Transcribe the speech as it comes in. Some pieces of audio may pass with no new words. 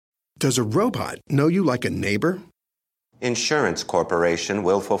Does a robot know you like a neighbor? Insurance Corporation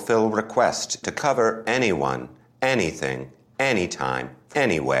will fulfill requests to cover anyone, anything, anytime,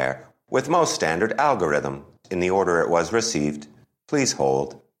 anywhere, with most standard algorithm in the order it was received. Please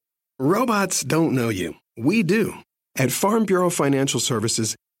hold. Robots don't know you. We do. At Farm Bureau Financial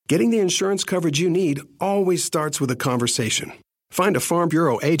Services, getting the insurance coverage you need always starts with a conversation. Find a Farm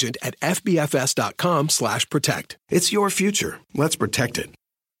Bureau agent at fbfs.com/protect. It's your future. Let's protect it.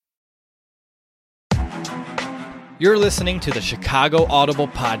 You're listening to the Chicago Audible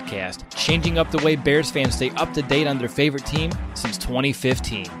podcast, changing up the way Bears fans stay up to date on their favorite team since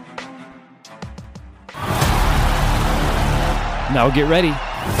 2015. Now get ready,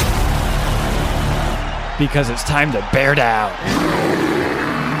 because it's time to bear down.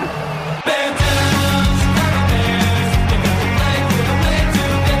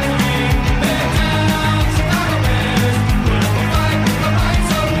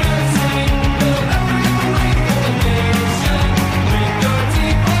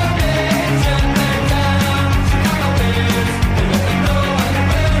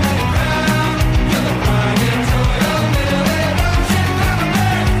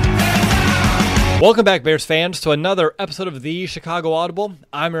 Welcome back, Bears fans, to another episode of the Chicago Audible.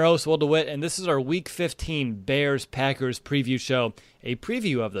 I'm your host, Will DeWitt, and this is our Week 15 Bears-Packers preview show, a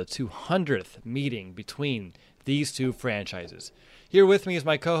preview of the 200th meeting between these two franchises. Here with me is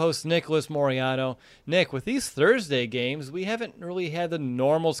my co-host, Nicholas Moriano. Nick, with these Thursday games, we haven't really had the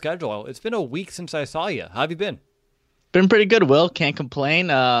normal schedule. It's been a week since I saw you. How have you been? Been pretty good, Will. Can't complain.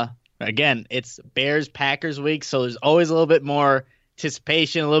 Again, it's Bears-Packers week, so there's always a little bit more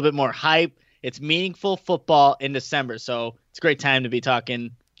anticipation, a little bit more hype. It's meaningful football in December, so it's a great time to be talking,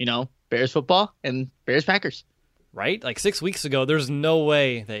 Bears football and Bears Packers. Right? Like 6 weeks ago, there's no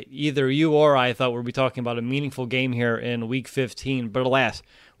way that either you or I thought we'd be talking about a meaningful game here in Week 15. But alas,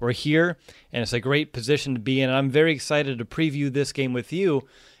 we're here, and it's a great position to be in. And I'm very excited to preview this game with you.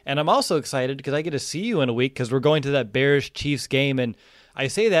 And I'm also excited because I get to see you in a week because we're going to that Bears-Chiefs game. And I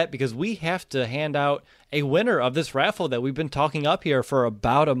say that because we have to hand out a winner of this raffle that we've been talking up here for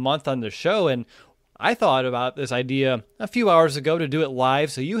about a month on the show. And I thought about this idea a few hours ago to do it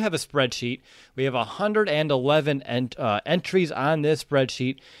live. So you have a spreadsheet. We have 111 entries on this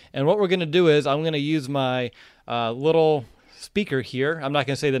spreadsheet. And what we're going to do is I'm going to use my little speaker here. I'm not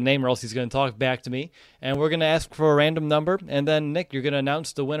going to say the name or else he's going to talk back to me. And we're going to ask for a random number. And then, Nick, you're going to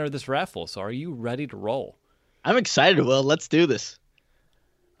announce the winner of this raffle. So are you ready to roll? I'm excited, Will. Let's do this.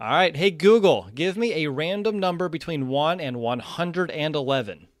 All right. Hey, Google, give me a random number between 1 and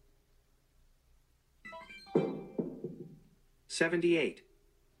 111. 78.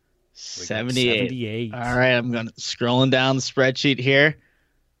 78. All right. I'm scrolling down the spreadsheet here.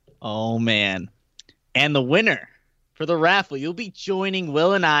 Oh, man. And the winner for the raffle, you'll be joining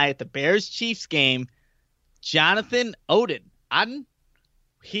Will and I at the Bears-Chiefs game, Jonathan Oden.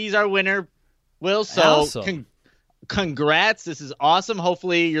 He's our winner, Will. So awesome. Congrats. This is awesome.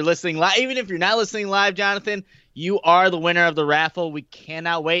 Hopefully you're listening live. Even if you're not listening live, Jonathan, you are the winner of the raffle. We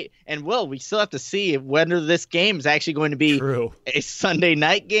cannot wait. And Will, we still have to see whether this game is actually going to be a Sunday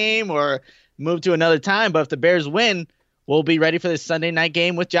night game or move to another time. But if the Bears win, we'll be ready for this Sunday night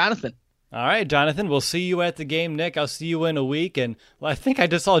game with Jonathan. All right, Jonathan, we'll see you at the game. Nick, I'll see you in a week. And I think I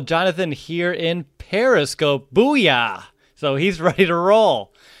just saw Jonathan here in Periscope. Booyah! So he's ready to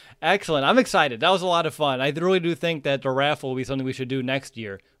roll. Excellent. I'm excited. That was a lot of fun. I really do think that the raffle will be something we should do next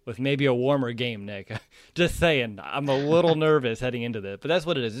year with maybe a warmer game, Nick. Just saying. I'm a little nervous heading into this, but that's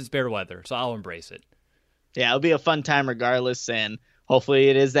what it is. It's bear weather, so I'll embrace it. Yeah, it'll be a fun time regardless, and hopefully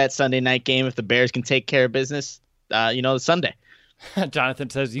it is that Sunday night game if the Bears can take care of business, Sunday.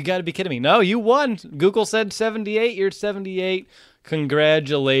 Jonathan says, you got to be kidding me. No, you won. Google said 78. You're 78.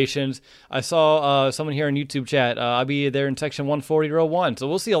 Congratulations. I saw someone here in YouTube chat. I'll be there in section 140-01. So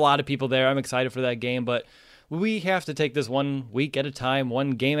we'll see a lot of people there. I'm excited for that game, but we have to take this 1 week at a time,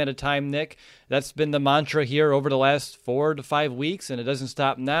 one game at a time, Nick. That's been the mantra here over the last 4 to 5 weeks, and it doesn't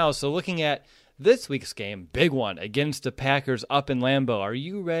stop now. So looking at this week's game, big one against the Packers up in Lambeau. Are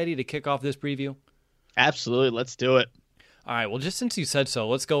you ready to kick off this preview? Absolutely. Let's do it. All right, well, just since you said so,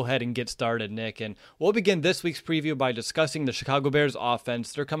 let's go ahead and get started, Nick. And we'll begin this week's preview by discussing the Chicago Bears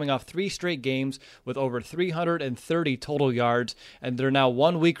offense. They're coming off 3 straight games with over 330 total yards, and they're now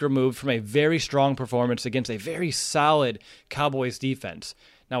 1 week removed from a very strong performance against a very solid Cowboys defense.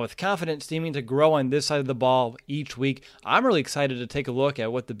 Now, with confidence seeming to grow on this side of the ball each week, I'm really excited to take a look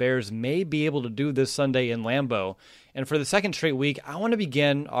at what the Bears may be able to do this Sunday in Lambeau. And for the second straight week, I want to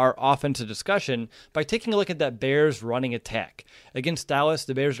begin our offensive discussion by taking a look at that Bears running attack. Against Dallas,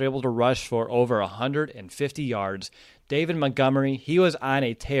 the Bears were able to rush for over 150 yards. David Montgomery, he was on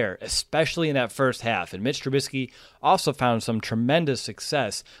a tear, especially in that first half. And Mitch Trubisky also found some tremendous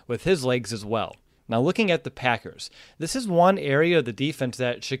success with his legs as well. Now, looking at the Packers, this is one area of the defense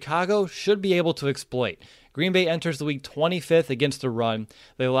that Chicago should be able to exploit. Green Bay enters the week 25th against the run.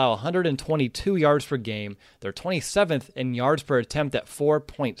 They allow 122 yards per game. They're 27th in yards per attempt at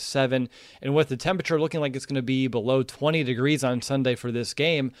 4.7. And with the temperature looking like it's going to be below 20 degrees on Sunday for this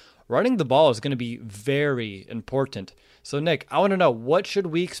game, running the ball is going to be very important. So, Nick, I want to know, what should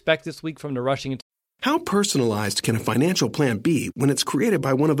we expect this week from the rushing attack? How personalized can a financial plan be when it's created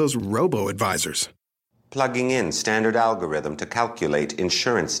by one of those robo-advisors? Plugging in standard algorithm to calculate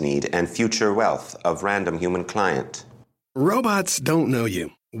insurance need and future wealth of random human client. Robots don't know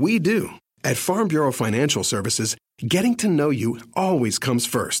you. We do. At Farm Bureau Financial Services, getting to know you always comes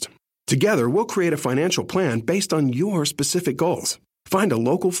first. Together, we'll create a financial plan based on your specific goals. Find a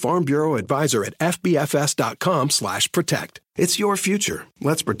local Farm Bureau advisor at fbfs.com/protect. It's your future.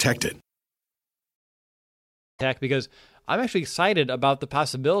 Let's protect it. Because I'm actually excited about the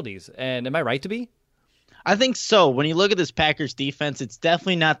possibilities. And am I right to be? I think so. When you look at this Packers defense, it's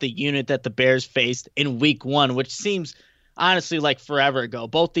definitely not the unit that the Bears faced in week 1, which seems honestly like forever ago.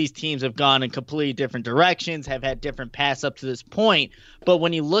 Both these teams have gone in completely different directions, have had different pass up to this point. But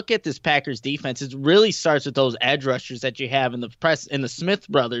when you look at this Packers defense, it really starts with those edge rushers that you have in the Smith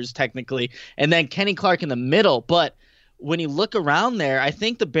brothers, technically, and then Kenny Clark in the middle. But when you look around there, I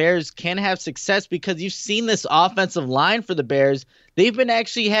think the Bears can have success because you've seen this offensive line for the Bears. They've been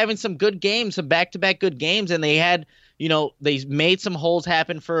actually having some good games, some back-to-back good games, and they had, they made some holes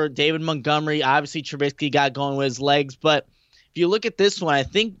happen for David Montgomery. Obviously, Trubisky got going with his legs. But if you look at this one, I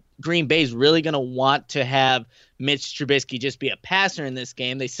think Green Bay's really going to want to have Mitch Trubisky just be a passer in this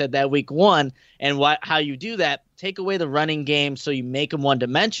game. They said that week 1. And how you do that, take away the running game so you make him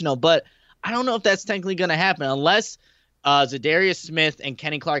one-dimensional. But I don't know if that's technically going to happen unless Zadarius Smith and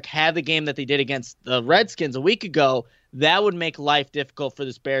Kenny Clark had the game that they did against the Redskins a week ago. That would make life difficult for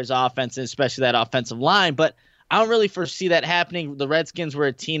this Bears offense, and especially that offensive line. But I don't really foresee that happening. The Redskins were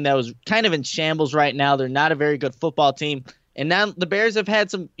a team that was kind of in shambles right now. They're not a very good football team. And now the Bears have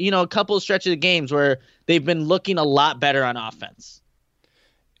had some, a couple of stretches of games where they've been looking a lot better on offense.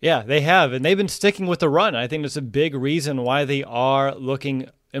 Yeah, they have. And they've been sticking with the run. I think that's a big reason why they are looking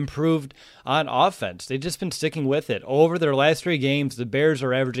improved on offense. They've just been sticking with it. Over their last 3 games, the Bears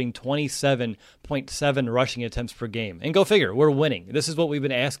are averaging 27.7 rushing attempts per game. And go figure, we're winning. This is what we've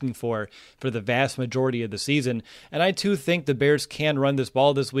been asking for the vast majority of the season. And I too think the Bears can run this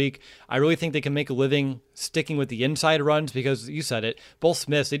ball this week. I really think they can make a living sticking with the inside runs because, you said it, both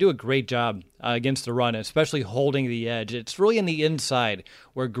Smiths, they do a great job against the run, especially holding the edge. It's really in the inside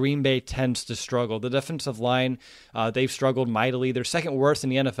where Green Bay tends to struggle. The defensive line, they've struggled mightily. They're second worst in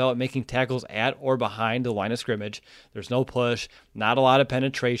the NFL at making tackles at or behind the line of scrimmage. There's no push, not a lot of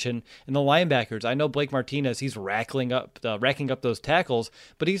penetration. And the linebackers, I know Blake Martinez, he's racking up those tackles,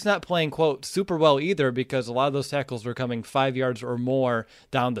 but he's not playing, quote, super well either because a lot of those tackles are coming 5 yards or more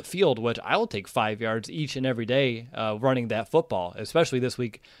down the field, which I will take 5 yards each and every day running that football, especially this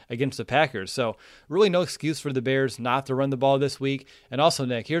week against the Packers. So really no excuse for the Bears not to run the ball this week. And also,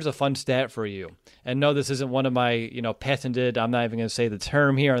 Nick, here's a fun stat for you. And no, this isn't one of my, patented, I'm not even going to say the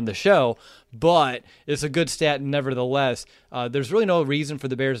term here on the show, but it's a good stat nevertheless. There's really no reason for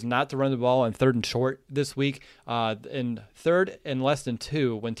the Bears not to run the ball on 3rd and short this week. In 3rd and less than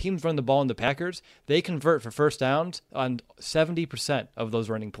 2, when teams run the ball in the Packers, they convert for first downs on 70% of those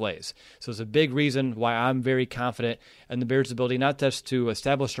running plays. So it's a big reason why I'm very confident in the Bears' ability not just to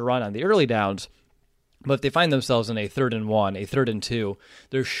establish a run on the early downs, but if they find themselves in a 3rd and 1, a 3rd and 2,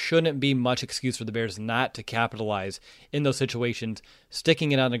 there shouldn't be much excuse for the Bears not to capitalize in those situations,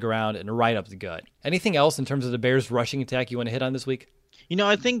 sticking it on the ground and right up the gut. Anything else in terms of the Bears' rushing attack you want to hit on this week?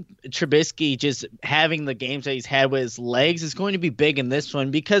 I think Trubisky just having the games that he's had with his legs is going to be big in this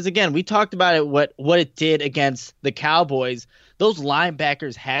one because, again, we talked about it, what it did against the Cowboys. Those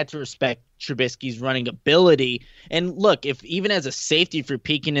linebackers had to respect Trubisky's running ability. And look, if even as a safety, if you're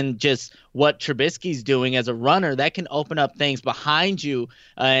peeking in just what Trubisky's doing as a runner, that can open up things behind you.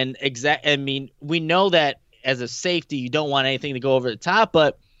 We know that as a safety, you don't want anything to go over the top,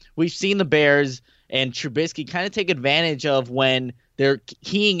 but we've seen the Bears and Trubisky kind of take advantage of when they're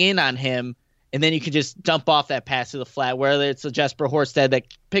keying in on him and then you can just dump off that pass to the flat, whether it's a Jesper Horsted that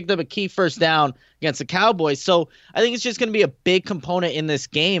picked up a key first down against the Cowboys. So I think it's just going to be a big component in this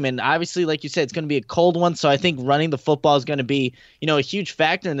game. And obviously, like you said, it's going to be a cold one. So I think running the football is going to be, a huge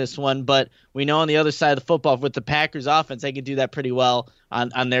factor in this one. But we know on the other side of the football with the Packers offense, they can do that pretty well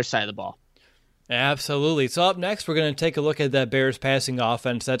on their side of the ball. Absolutely. So up next, we're going to take a look at that Bears passing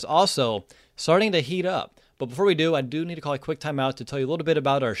offense that's also starting to heat up. But before we do, I do need to call a quick timeout to tell you a little bit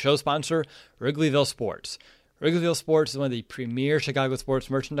about our show sponsor, Wrigleyville Sports. Wrigleyville Sports is one of the premier Chicago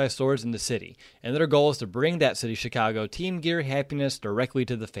sports merchandise stores in the city, and their goal is to bring that city, Chicago, team gear happiness directly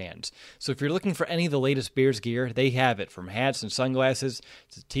to the fans. So if you're looking for any of the latest Bears gear, they have it, from hats and sunglasses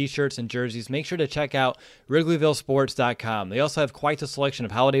to t-shirts and jerseys. Make sure to check out WrigleyvilleSports.com. They also have quite a selection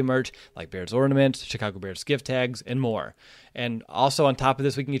of holiday merch like Bears ornaments, Chicago Bears gift tags, and more. And also on top of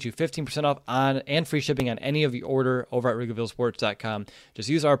this, we can get you 15% off on and free shipping on any of your order over at WrigleyvilleSports.com. Just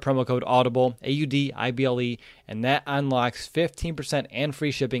use our promo code AUDIBLE, AUDIBLE, and that unlocks 15% and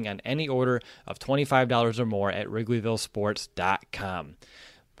free shipping on any order of $25 or more at WrigleyvilleSports.com.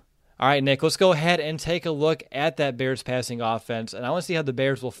 All right, Nick, let's go ahead and take a look at that Bears passing offense, and I want to see how the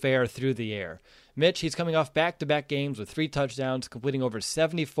Bears will fare through the air. Mitch, he's coming off back-to-back games with 3 touchdowns, completing over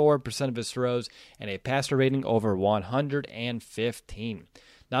 74% of his throws, and a passer rating over 115.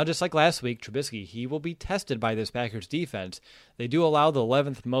 Now, just like last week, Trubisky, he will be tested by this Packers defense. They do allow the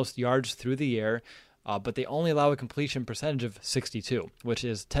 11th most yards through the air, but they only allow a completion percentage of 62, which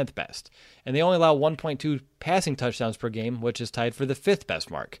is 10th best. And they only allow 1.2 passing touchdowns per game, which is tied for the 5th best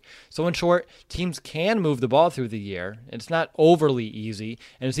mark. So in short, teams can move the ball through the air. It's not overly easy,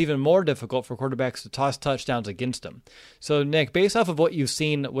 and it's even more difficult for quarterbacks to toss touchdowns against them. So Nick, based off of what you've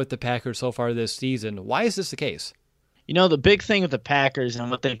seen with the Packers so far this season, why is this the case? The big thing with the Packers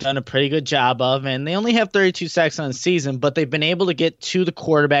and what they've done a pretty good job of, and they only have 32 sacks on the season, but they've been able to get to the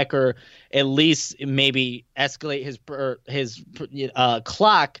quarterback or at least maybe escalate his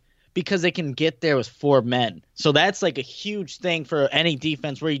clock because they can get there with 4 men. So that's like a huge thing for any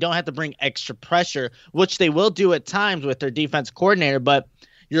defense where you don't have to bring extra pressure, which they will do at times with their defense coordinator, but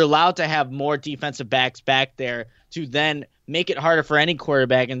you're allowed to have more defensive backs back there to then make it harder for any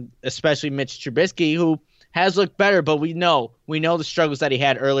quarterback, and especially Mitch Trubisky, who has looked better, but we know the struggles that he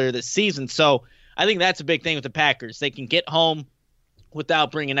had earlier this season. So I think that's a big thing with the Packers. They can get home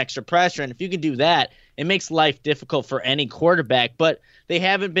without bringing extra pressure, and if you can do that, it makes life difficult for any quarterback. But they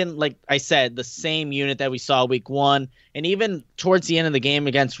haven't been, like I said, the same unit that we saw week 1, and even towards the end of the game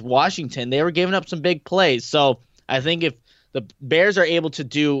against Washington, they were giving up some big plays. So I think if the Bears are able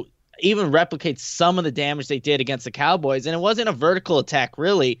to even replicate some of the damage they did against the Cowboys, and it wasn't a vertical attack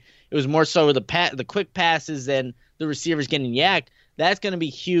really, it was more so the quick passes and the receivers getting yacked. That's going to be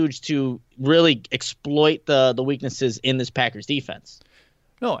huge to really exploit the weaknesses in this Packers defense.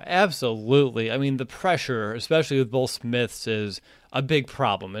 No, absolutely. I mean, the pressure, especially with both Smiths, is a big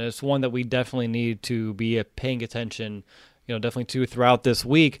problem, and it's one that we definitely need to be paying attention definitely to throughout this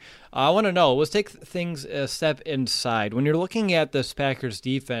week. I want to know, let's take things a step inside. When you're looking at this Packers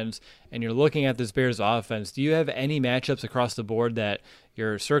defense and you're looking at this Bears offense, do you have any matchups across the board that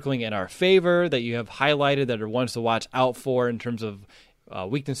you're circling in our favor, that you have highlighted that are ones to watch out for in terms of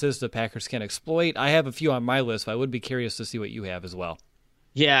weaknesses the Packers can exploit? I have a few on my list, but I would be curious to see what you have as well.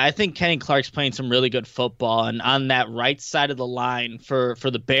 Yeah, I think Kenny Clark's playing some really good football, and on that right side of the line for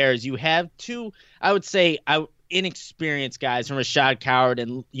the Bears, you have 2, I would say, inexperienced guys from Rashad Coward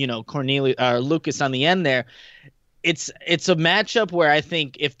and Cornelius Lucas on the end there. It's a matchup where I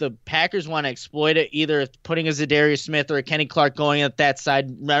think if the Packers want to exploit it, either putting a Zadarius Smith or a Kenny Clark going at that side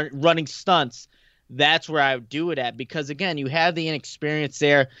running stunts, that's where I would do it at, because again, you have the inexperience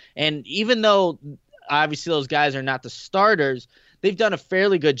there, and even though obviously those guys are not the starters, they've done a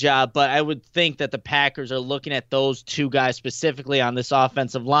fairly good job. But I would think that the Packers are looking at those 2 guys specifically on this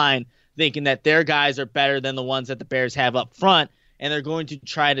offensive line, thinking that their guys are better than the ones that the Bears have up front, and they're going to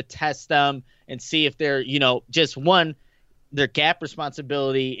try to test them and see if they're, just one, their gap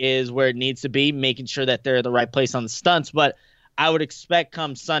responsibility is where it needs to be, making sure that they're at the right place on the stunts. But I would expect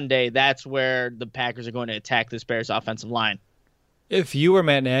come Sunday, that's where the Packers are going to attack this Bears offensive line. If you were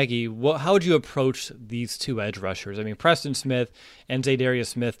Matt Nagy, how would you approach these 2 edge rushers? I mean, Preston Smith and Zadarius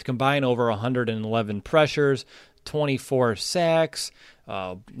Smith combine over 111 pressures, 24 sacks,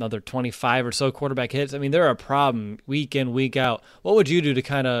 another 25 or so quarterback hits. I mean, they're a problem week in, week out. What would you do to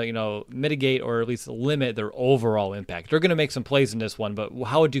kind of, mitigate or at least limit their overall impact? They're going to make some plays in this one, but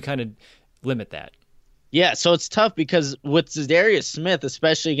how would you kind of limit that? Yeah, so it's tough because with Zadarius Smith,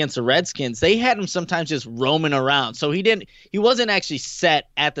 especially against the Redskins, they had him sometimes just roaming around. So he wasn't actually set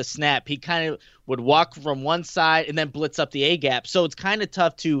at the snap. He kind of would walk from one side and then blitz up the A gap. So it's kind of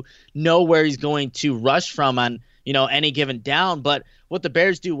tough to know where he's going to rush from on, any given down. But what the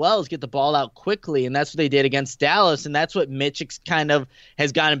Bears do well is get the ball out quickly, and that's what they did against Dallas, and that's what Mitch kind of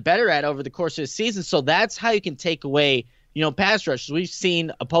has gotten better at over the course of the season. So that's how you can take away pass rushes. We've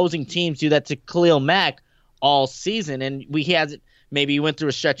seen opposing teams do that to Khalil Mack all season, and maybe he went through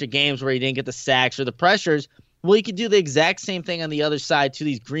a stretch of games where he didn't get the sacks or the pressures. Well, he could do the exact same thing on the other side to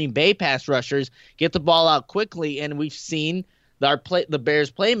these Green Bay pass rushers, get the ball out quickly, and we've seen the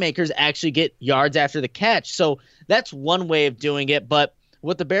Bears playmakers actually get yards after the catch. So that's one way of doing it, but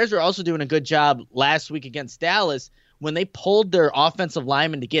what the Bears are also doing a good job last week against Dallas, when they pulled their offensive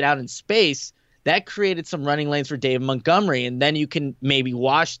linemen to get out in space, that created some running lanes for David Montgomery, and then you can maybe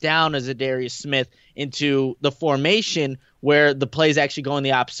wash down as Zadarius Smith into the formation where the plays actually going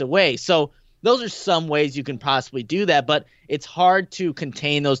the opposite way. So those are some ways you can possibly do that, but it's hard to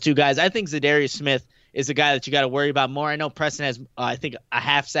contain those two guys. I think Zadarius Smith is a guy that you got to worry about more. I know Preston has, I think, a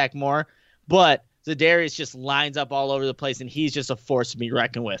half sack more, but Zadarius just lines up all over the place, and he's just a force to be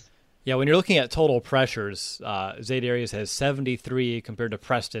reckoned with. Yeah, when you're looking at total pressures, Zadarius has 73 compared to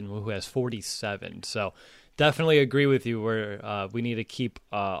Preston, who has 47. So definitely agree with you where we need to keep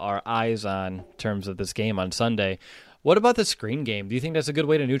our eyes on in terms of this game on Sunday. What about the screen game? Do you think that's a good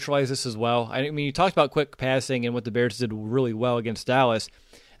way to neutralize this as well? I mean, you talked about quick passing and what the Bears did really well against Dallas.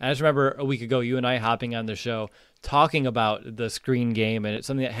 And I just remember a week ago, you and I hopping on the show talking about the screen game, and it's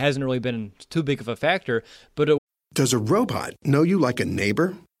something that hasn't really been too big of a factor. But Does a robot know you like a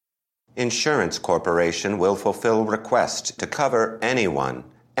neighbor? Insurance Corporation will fulfill request to cover anyone,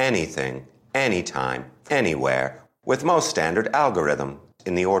 anything, anytime, anywhere, with most standard algorithm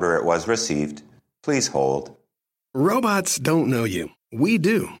in the order it was received. Please hold. Robots don't know you. We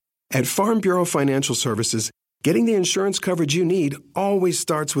do. At Farm Bureau Financial Services, getting the insurance coverage you need always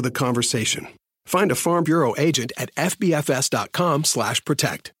starts with a conversation. Find a Farm Bureau agent at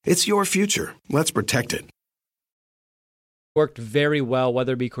fbfs.com/protect. It's your future. Let's protect it. Worked very well,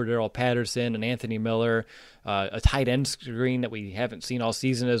 whether it be Cordero Patterson and Anthony Miller, a tight end screen that we haven't seen all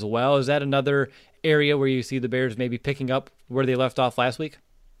season as well. Is that another area where you see the Bears maybe picking up where they left off last week?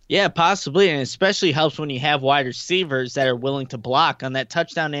 Yeah, possibly, and it especially helps when you have wide receivers that are willing to block. On that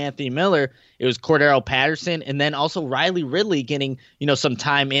touchdown to Anthony Miller, it was Cordero Patterson and then also Riley Ridley getting, some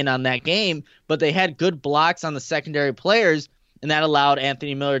time in on that game, but they had good blocks on the secondary players, and that allowed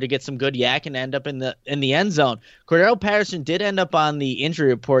Anthony Miller to get some good yak and end up in the end zone. Cordero Patterson did end up on the injury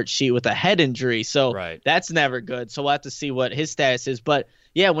report sheet with a head injury, so That's never good. So we'll have to see what his status is. But,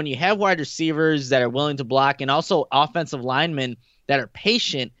 yeah, when you have wide receivers that are willing to block and also offensive linemen that are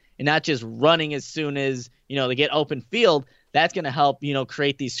patient and not just running as soon as, they get open field, that's going to help,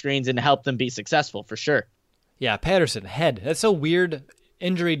 create these screens and help them be successful for sure. Yeah, Patterson, head. That's a weird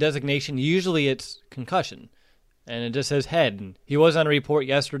injury designation. Usually it's concussion. And it just says head. And he was on a report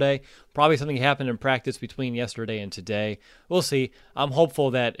yesterday. Probably something happened in practice between yesterday and today. We'll see. I'm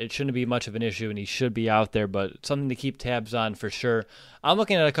hopeful that it shouldn't be much of an issue and he should be out there, but something to keep tabs on for sure. I'm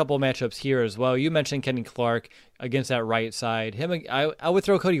looking at a couple of matchups here as well. You mentioned Kenny Clark against that right side. I would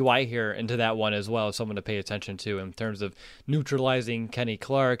throw Cody White here into that one as well, someone to pay attention to in terms of neutralizing Kenny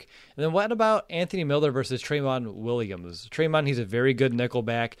Clark. And then what about Anthony Miller versus Trayvon Williams? Trayvon, he's a very good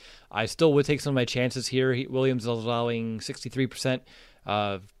nickelback. I still would take some of my chances here. Williams is allowing 63%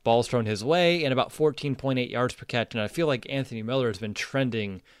 balls thrown his way and about 14.8 yards per catch. And I feel like Anthony Miller has been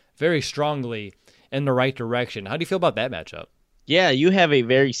trending very strongly in the right direction. How do you feel about that matchup? Yeah, you have a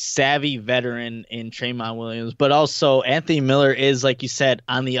very savvy veteran in Trayvon Williams, but also Anthony Miller is, like you said,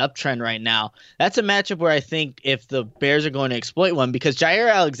 on the uptrend right now. That's a matchup where I think if the Bears are going to exploit one, because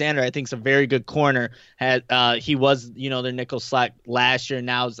Jair Alexander, I think, is a very good corner. He was, their nickel slot last year.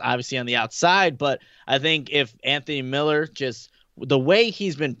 Now is obviously on the outside, but I think if Anthony Miller just the way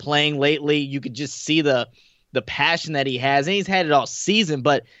he's been playing lately, you could just see the passion that he has, and he's had it all season,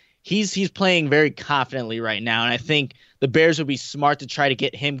 but he's playing very confidently right now, and I think the Bears would be smart to try to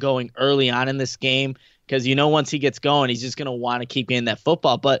get him going early on in this game because, once he gets going, he's just going to want to keep getting that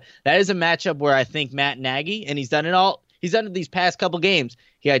football. But that is a matchup where I think Matt Nagy, and he's done it these past couple games,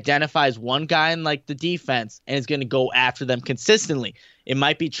 he identifies one guy in the defense and is going to go after them consistently. It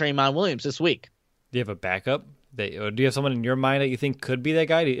might be Trayvon Williams this week. Do you have a backup? Or do you have someone in your mind that you think could be that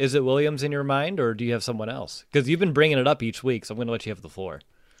guy? Is it Williams in your mind, or do you have someone else? Because you've been bringing it up each week, so I'm going to let you have the floor.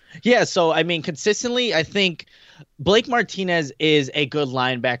 Yeah, so, consistently, I think Blake Martinez is a good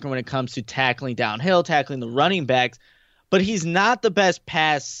linebacker when it comes to tackling downhill, tackling the running backs. but he's not the best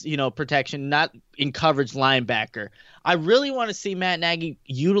pass, protection, not in coverage linebacker. I really want to see Matt Nagy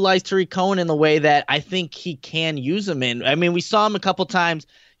utilize Tariq Cohen in the way that I think he can use him in. I mean, we saw him a couple times,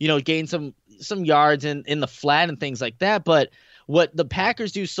 gain some yards in the flat and things like that. But what the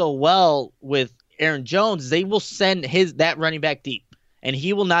Packers do so well with Aaron Jones, they will send that running back deep, and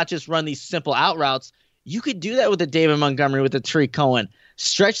he will not just run these simple out routes. You could do that with a David Montgomery, with a Tariq Cohen.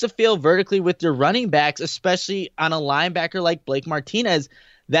 Stretch the field vertically with your running backs, especially on a linebacker like Blake Martinez.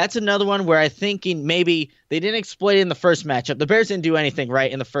 That's another one where I think maybe they didn't exploit it in the first matchup. The Bears didn't do anything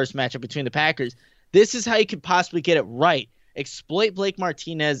right in the first matchup between the Packers. This is how you could possibly get it right. Exploit Blake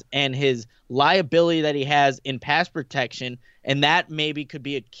Martinez and his liability that he has in pass protection, and that maybe could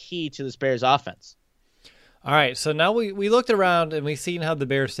be a key to this Bears offense. All right, so now we looked around and we've seen how the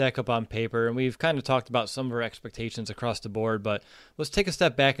Bears stack up on paper, and we've kind of talked about some of our expectations across the board, but let's take a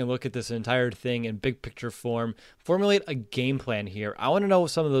step back and look at this entire thing in big picture form, formulate a game plan here. I want to know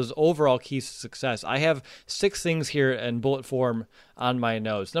some of those overall keys to success. I have 6 things here in bullet form on my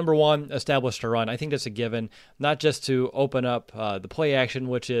notes. Number 1, establish a run. I think that's a given, not just to open up the play action,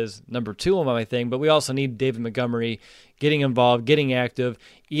 which is number 2 on my thing, but we also need David Montgomery getting involved, getting active,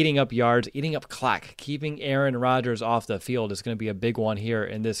 eating up yards, eating up clock. Keeping Aaron Rodgers off the field is going to be a big one here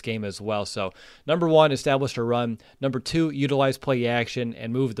in this game as well. So number 1, establish a run. Number 2, utilize play action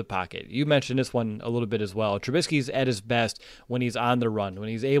and move the pocket. You mentioned this one a little bit as well. Trubisky's at his best when he's on the run, when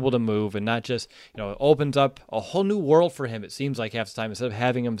he's able to move and not just, it opens up a whole new world for him, it seems like half the time, instead of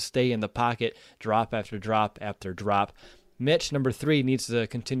having him stay in the pocket, drop after drop after drop. Mitch, number 3, needs to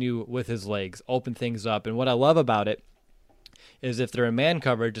continue with his legs, open things up. And what I love about it is if they're in man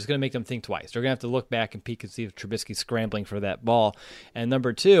coverage, it's going to make them think twice. They're going to have to look back and peek and see if Trubisky's scrambling for that ball. And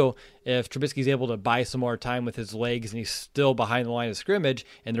number 2, if Trubisky's able to buy some more time with his legs and he's still behind the line of scrimmage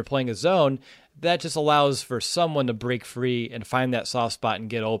and they're playing a zone, that just allows for someone to break free and find that soft spot and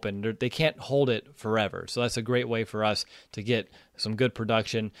get open. They can't hold it forever. So that's a great way for us to get some good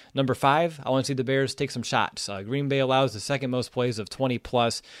production. Number 5, I want to see the Bears take some shots. Green Bay allows the second most plays of 20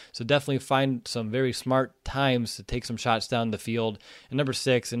 plus. So definitely find some very smart times to take some shots down the field. And number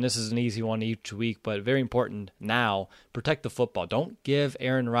 6, and this is an easy one each week, but very important now, protect the football. Don't give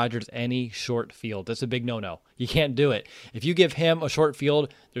Aaron Rodgers any short field. That's a big no-no. You can't do it. If you give him a short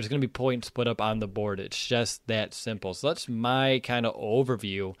field, there's going to be points put up on the board. It's just that simple. So that's my kind of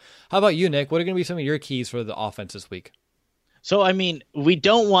overview. How about you, Nick? What are going to be some of your keys for the offense this week? So, I mean, we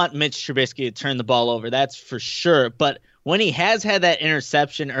don't want Mitch Trubisky to turn the ball over. That's for sure. But when he has had that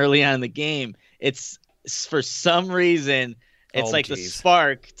interception early on in the game, it's for some reason, it's the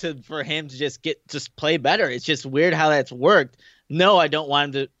spark for him to just play better. It's just weird how that's worked. No, I don't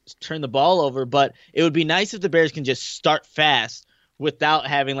want him to turn the ball over, but it would be nice if the Bears can just start fast without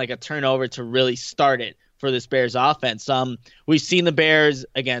having like a turnover to really start it for this Bears offense. We've seen the Bears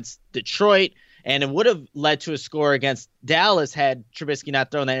against Detroit, and it would have led to a score against Dallas had Trubisky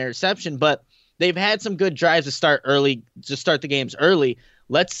not thrown that interception, but they've had some good drives to start the games early.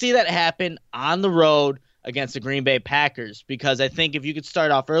 Let's see that happen on the road against the Green Bay Packers, because I think if you could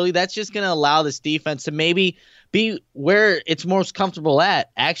start off early, that's just going to allow this defense to maybe be where it's most comfortable at,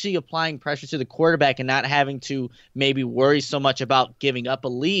 actually applying pressure to the quarterback and not having to maybe worry so much about giving up a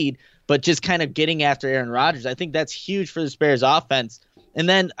lead, but just kind of getting after Aaron Rodgers. I think that's huge for the Bears offense. And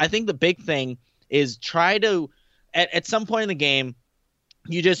then I think the big thing is try to, at some point in the game,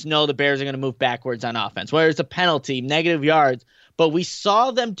 you just know the Bears are going to move backwards on offense, whether it's a penalty, negative yards. But we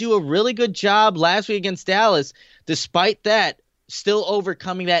saw them do a really good job last week against Dallas, despite that, still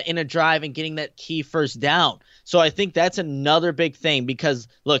overcoming that in a drive and getting that key first down. So I think that's another big thing because,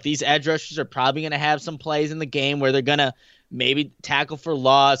 look, these edge rushers are probably going to have some plays in the game where they're going to maybe tackle for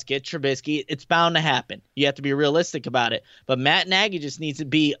loss, get Trubisky. It's bound to happen. You have to be realistic about it. But Matt Nagy just needs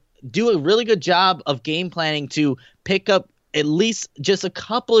to do a really good job of game planning to pick up at least just a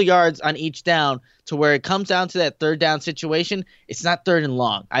couple of yards on each down to where it comes down to that third down situation. It's not third and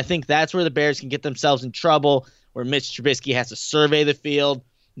long. I think that's where the Bears can get themselves in trouble, where Mitch Trubisky has to survey the field.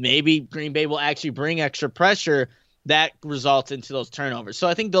 Maybe Green Bay will actually bring extra pressure. That results into those turnovers. So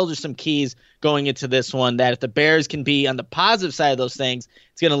I think those are some keys going into this one, that if the Bears can be on the positive side of those things,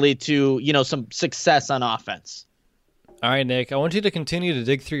 it's going to lead to, some success on offense. All right, Nick, I want you to continue to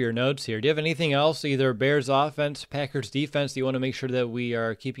dig through your notes here. Do you have anything else, either Bears offense, Packers defense, that you want to make sure that we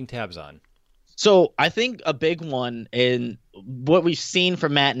are keeping tabs on? So I think a big one in what we've seen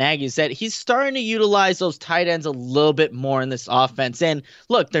from Matt Nagy is that he's starting to utilize those tight ends a little bit more in this offense. And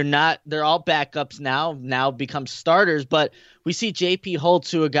look, they're all backups now become starters, but we see JP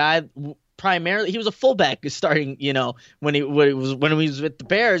Holtz, who a guy primarily, he was a fullback starting, when he was with the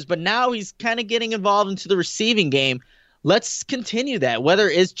Bears, but now he's kind of getting involved into the receiving game. let's continue that. Whether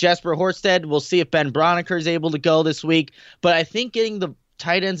it's Jesper Horsted, we'll see if Ben Broniker is able to go this week. But I think getting the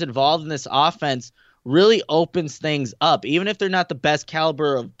tight ends involved in this offense really opens things up. Even if they're not the best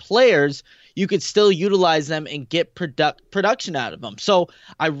caliber of players, you could still utilize them and get production out of them. So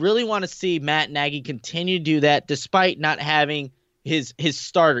I really want to see Matt Nagy continue to do that despite not having his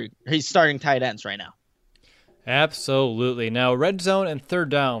starting tight ends right now. Absolutely. Now, red zone and third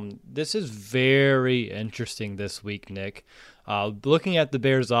down. This is very interesting this week, Nick. Looking at the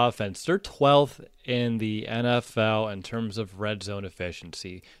Bears offense, they're 12th in the NFL in terms of red zone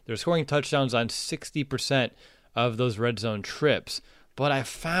efficiency. They're scoring touchdowns on 60% of those red zone trips. But I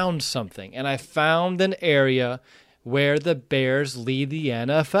found something, and I found an area where the Bears lead the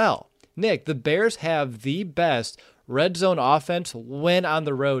NFL. Nick, the Bears have the best red zone offense when on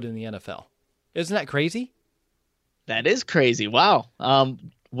the road in the NFL. Isn't that crazy? That is crazy. Wow.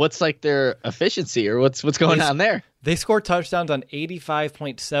 What's like their efficiency or what's going on there? They score touchdowns on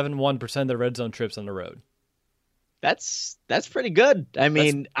 85.71% of their red zone trips on the road. That's pretty good. I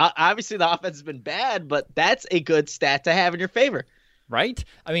mean, obviously the offense has been bad, but that's a good stat to have in your favor. Right?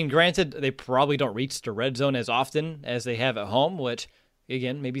 I mean, granted, they probably don't reach the red zone as often as they have at home, which,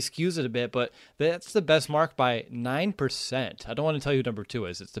 again, maybe skews it a bit, but that's the best mark by 9%. I don't want to tell you who number 2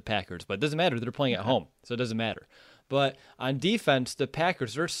 is. It's the Packers, but it doesn't matter. They're playing at home, so it doesn't matter. But on defense, the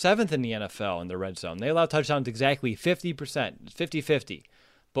Packers, they're 7th in the NFL in the red zone. They allow touchdowns exactly 50%, 50-50.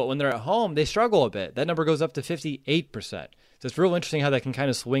 But when they're at home, they struggle a bit. That number goes up to 58%. So it's real interesting how that can kind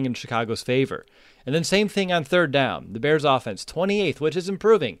of swing in Chicago's favor. And then same thing on third down. The Bears offense, 28th, which is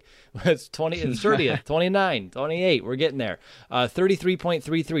improving. It's 30th, 29, 28. We're getting there.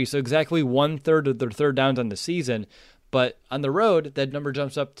 33.33, so exactly 1/3 of their third downs on the season. But on the road, that number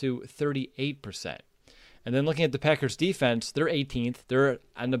jumps up to 38%. And then looking at the Packers defense, they're 18th. They're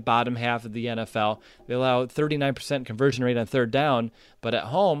on the bottom half of the NFL. They allow 39% conversion rate on third down, but at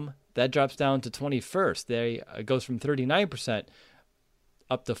home, that drops down to 21st. It goes from 39%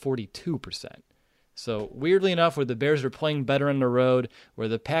 up to 42%. So weirdly enough, where the Bears are playing better on the road, where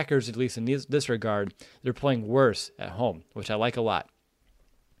the Packers, at least in this regard, they're playing worse at home, which I like a lot.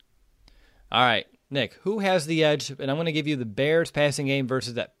 All right, Nick, who has the edge? And I'm going to give you the Bears passing game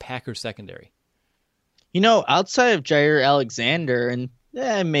versus that Packers secondary. You know, outside of Jair Alexander, and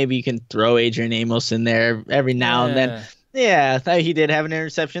maybe you can throw Adrian Amos in there every now and then. Yeah, I thought he did have an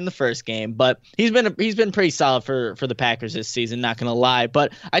interception in the first game, but he's been pretty solid for the Packers this season, not going to lie.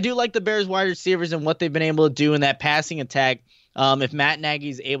 But I do like the Bears wide receivers and what they've been able to do in that passing attack. If Matt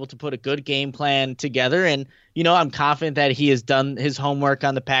Nagy's able to put a good game plan together, and I'm confident that he has done his homework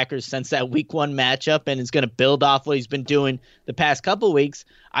on the Packers since that week 1 matchup and is going to build off what he's been doing the past couple of weeks,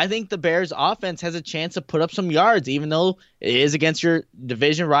 I think the Bears offense has a chance to put up some yards, even though it is against your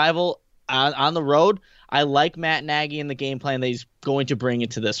division rival on the road. I like Matt Nagy and the game plan that he's going to bring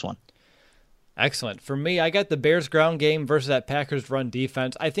into this one. Excellent. For me, I got the Bears ground game versus that Packers run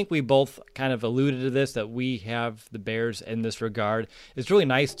defense. I think we both kind of alluded to this, that we have the Bears in this regard. It's really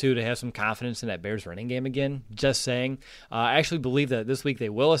nice, too, to have some confidence in that Bears running game again. Just saying. I actually believe that this week they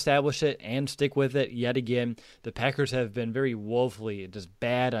will establish it and stick with it yet again. The Packers have been very woefully just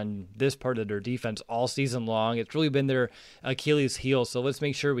bad on this part of their defense all season long. It's really been their Achilles heel, so let's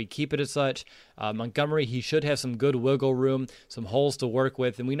make sure we keep it as such. Montgomery, he should have some good wiggle room, some holes to work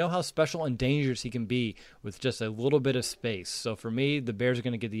with, and we know how special and dangerous he can be with just a little bit of space. So for me, the Bears are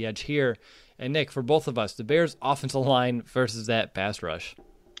going to get the edge here. And Nick, for both of us, the Bears offensive line versus that pass rush.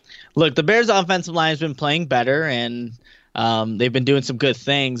 Look, the Bears offensive line has been playing better, and they've been doing some good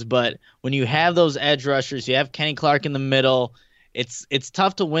things, but when you have those edge rushers, you have Kenny Clark in the middle, it's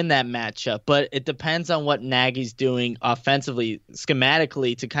tough to win that matchup, but it depends on what Nagy's doing offensively,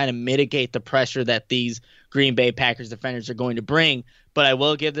 schematically, to kind of mitigate the pressure that these Green Bay Packers defenders are going to bring. But I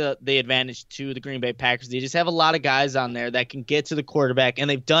will give the advantage to the Green Bay Packers. They just have a lot of guys on there that can get to the quarterback, and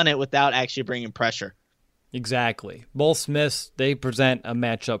they've done it without actually bringing pressure. Exactly. Both Smiths, they present a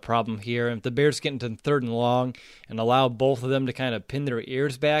matchup problem here. If the Bears get into 3rd and long and allow both of them to kind of pin their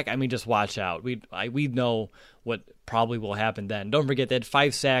ears back, I mean, just watch out. We know what probably will happen then. Don't forget they had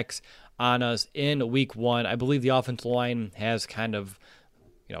 5 sacks on us in week 1. I believe the offensive line has kind of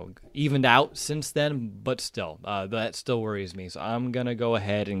evened out since then, but still, that still worries me. So I'm going to go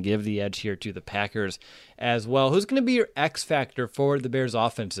ahead and give the edge here to the Packers as well. Who's going to be your X factor for the Bears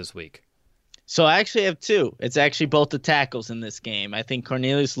offense this week? So I actually have 2. It's actually both the tackles in this game. I think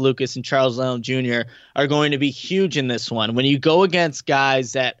Cornelius Lucas and Charles Leno Jr. are going to be huge in this one. When you go against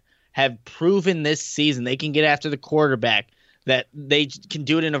guys that have proven this season they can get after the quarterback, that they can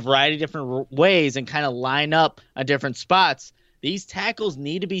do it in a variety of different ways and kind of line up on different spots, these tackles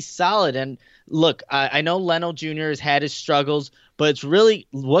need to be solid. And look, I know Leno Jr. has had his struggles, but it's really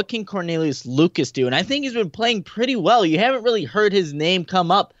what can Cornelius Lucas do? And I think he's been playing pretty well. You haven't really heard his name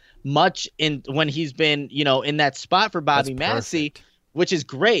come up much when he's been, in that spot for Bobby Massey, which is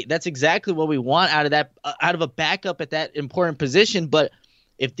great. That's exactly what we want out of a backup at that important position. But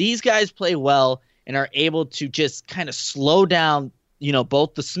if these guys play well and are able to just kind of slow down,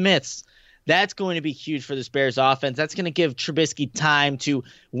 both the Smiths, that's going to be huge for this Bears offense. That's going to give Trubisky time to,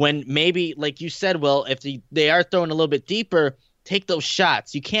 when maybe, like you said, Will, if they are throwing a little bit deeper, take those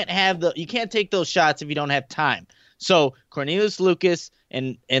shots. You can't take those shots if you don't have time. So Cornelius Lucas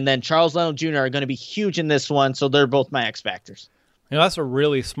and then Charles Leno Jr. are going to be huge in this one. So they're both my X factors. That's a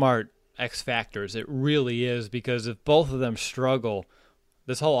really smart X factors. It really is, because if both of them struggle,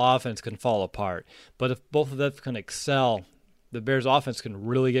 this whole offense can fall apart. But if both of them can excel, the Bears offense can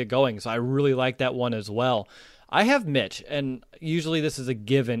really get going. So I really like that one as well. I have Mitch, and usually this is a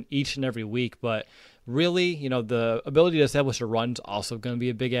given each and every week, but really, the ability to establish a run is also going to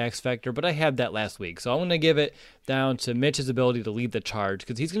be a big X factor, but I had that last week. So I'm going to give it down to Mitch's ability to lead the charge,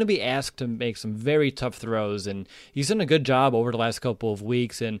 because he's going to be asked to make some very tough throws, and he's done a good job over the last couple of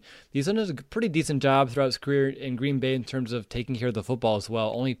weeks, and he's done a pretty decent job throughout his career in Green Bay in terms of taking care of the football as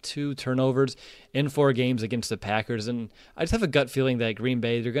well. Only 2 turnovers in 4 games against the Packers, and I just have a gut feeling that Green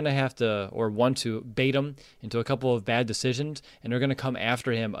Bay, they're going to have to, or want to, bait him into a couple of bad decisions, and they're going to come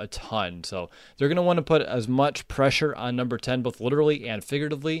after him a ton. So they're going to want to put as much pressure on number 10, both literally and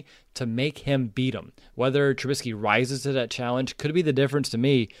figuratively, to make him beat him. Whether Trubisky rises to that challenge could be the difference to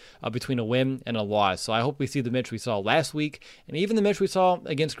me between a win and a loss. So I hope we see the Mitch we saw last week, and even the Mitch we saw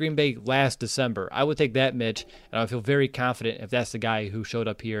against Green Bay last December. I would take that Mitch, and I feel very confident if that's the guy who showed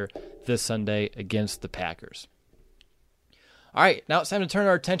up here this Sunday against the Packers. All right, now it's time to turn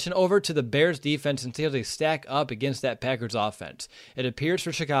our attention over to the Bears defense and see how they stack up against that Packers offense. It appears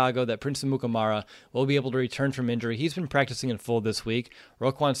for Chicago that Prince Amukamara will be able to return from injury. He's been practicing in full this week.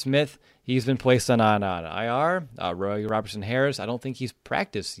 Roquan Smith, he's been placed on IR. Roy Robertson-Harris, I don't think he's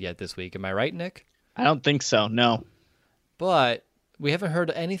practiced yet this week. Am I right, Nick? I don't think so, no. But we haven't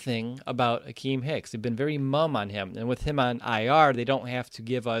heard anything about Akeem Hicks. They've been very mum on him. And with him on IR, they don't have to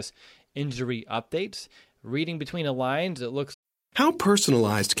give us injury updates. Reading between the lines, it looks. How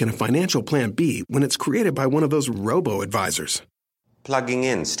personalized can a financial plan be when it's created by one of those robo-advisors? Plugging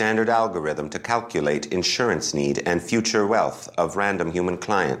in standard algorithm to calculate insurance need and future wealth of random human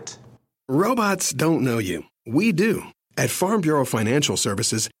client. Robots don't know you. We do. At Farm Bureau Financial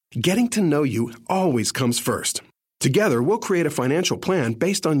Services, getting to know you always comes first. Together, we'll create a financial plan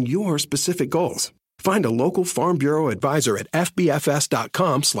based on your specific goals. Find a local Farm Bureau advisor at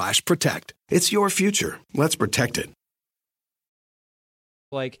fbfs.com/protect. It's your future. Let's protect it.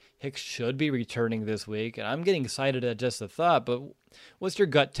 Like Hicks should be returning this week, and I'm getting excited at just the thought, but what's your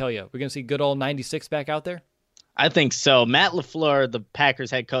gut tell you? We're going to see good old 96 back out there? I think so. Matt LaFleur, the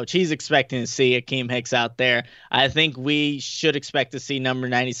Packers head coach, he's expecting to see Akeem Hicks out there. I think we should expect to see number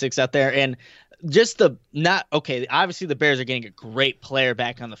 96 out there. And just obviously the Bears are getting a great player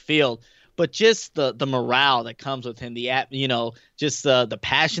back on the field, but just the morale that comes with him, just the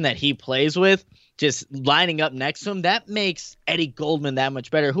passion that he plays with, just lining up next to him, that makes Eddie Goldman that much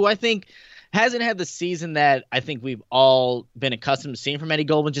better, who I think hasn't had the season that I think we've all been accustomed to seeing from Eddie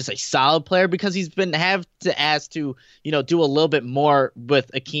Goldman, just a solid player, because he's been asked to, do a little bit more with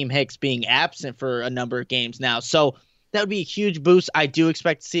Akeem Hicks being absent for a number of games now. So that would be a huge boost. I do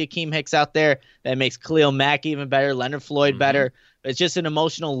expect to see Akeem Hicks out there. That makes Khalil Mack even better, Leonard Floyd better. It's just an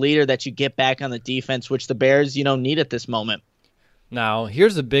emotional leader that you get back on the defense, which the Bears, need at this moment. Now,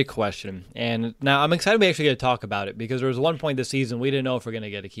 here's a big question, and now I'm excited we actually get to talk about it, because there was one point this season we didn't know if we're going to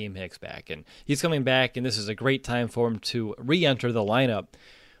get Akeem Hicks back, and he's coming back, and this is a great time for him to re-enter the lineup.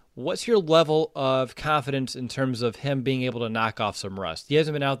 What's your level of confidence in terms of him being able to knock off some rust? He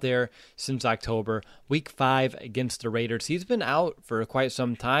hasn't been out there since October, week 5 against the Raiders. He's been out for quite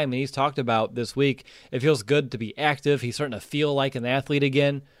some time, and he's talked about this week, it feels good to be active. He's starting to feel like an athlete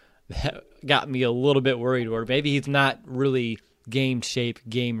again. That got me a little bit worried, or maybe he's not really game shape,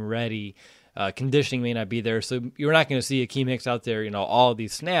 game ready. Conditioning may not be there, so you're not going to see Akeem Hicks out there, all of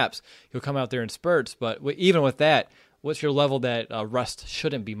these snaps. He'll come out there in spurts, but even with that, what's your level that rust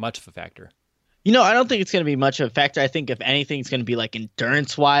shouldn't be much of a factor? I don't think it's going to be much of a factor. I think if anything, it's going to be like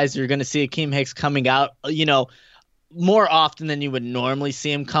endurance-wise. You're going to see Akeem Hicks coming out, more often than you would normally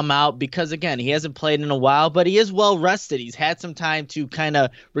see him come out, because, again, he hasn't played in a while, but he is well-rested. He's had some time to kind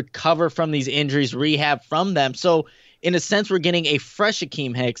of recover from these injuries, rehab from them. So in a sense, we're getting a fresh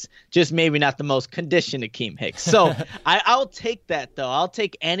Akeem Hicks, just maybe not the most conditioned Akeem Hicks. So I'll take that, though. I'll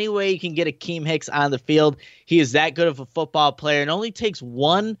take any way you can get Akeem Hicks on the field. He is that good of a football player. It only takes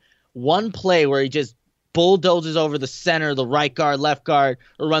one play where he just bulldozes over the center, the right guard, left guard,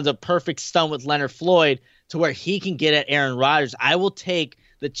 or runs a perfect stunt with Leonard Floyd to where he can get at Aaron Rodgers. I will take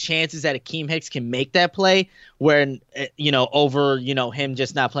the chances that Akeem Hicks can make that play where, over, him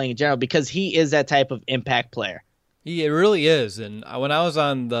just not playing in general, because he is that type of impact player. Yeah, it really is. And when I was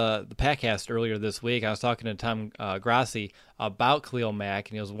on the podcast earlier this week, I was talking to Tom Grassi about Khalil Mack,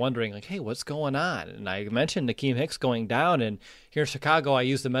 and he was wondering, like, hey, what's going on? And I mentioned Akeem Hicks going down, and here in Chicago, I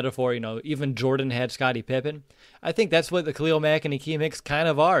used the metaphor, even Jordan had Scottie Pippen. I think that's what the Khalil Mack and Akeem Hicks kind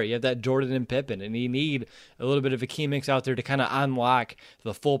of are. You have that Jordan and Pippen, and you need a little bit of Akeem Hicks out there to kind of unlock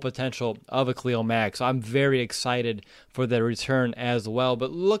the full potential of a Khalil Mack. So I'm very excited for the return as well.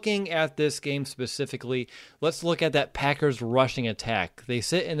 But looking at this game specifically, let's look at that Packers rushing attack. They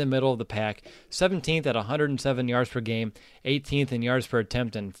sit in the middle of the pack, 17th at 107 yards per game, 18th in yards per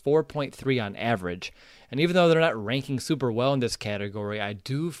attempt, and 4.3 on average. And even though they're not ranking super well in this category, I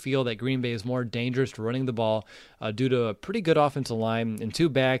do feel that Green Bay is more dangerous running the ball due to a pretty good offensive line and two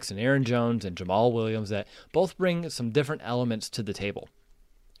backs and Aaron Jones and Jamal Williams that both bring some different elements to the table.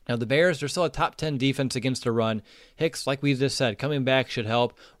 Now, the Bears, they're still a top 10 defense against the run. Hicks, like we just said, coming back should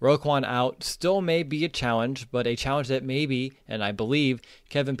help. Roquan out still may be a challenge, but a challenge that maybe, and I believe,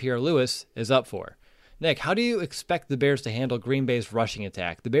 Kevin Pierre-Louis is up for. Nick, how do you expect the Bears to handle Green Bay's rushing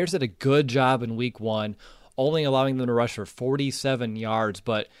attack? The Bears did a good job in Week 1, only allowing them to rush for 47 yards,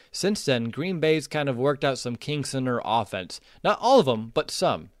 but since then, Green Bay's kind of worked out some kinks in their offense. Not all of them, but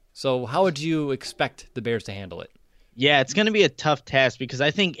some. So how would you expect the Bears to handle it? Yeah, it's going to be a tough task because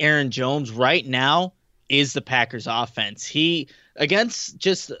I think Aaron Jones right now is the Packers offense. He, against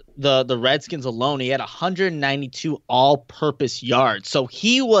just the Redskins alone, he had 192 all-purpose yards. So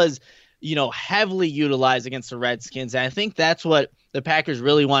he was heavily utilized against the Redskins. And I think that's what the Packers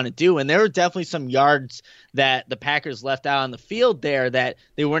really want to do. And there were definitely some yards that the Packers left out on the field there that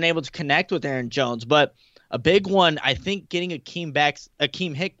they weren't able to connect with Aaron Jones. But a big one, I think getting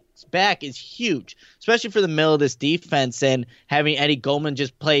Akeem Hicks back is huge, especially for the middle of this defense, and having Eddie Goldman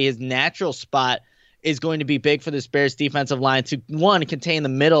just play his natural spot is going to be big for this Bears defensive line to, one, contain the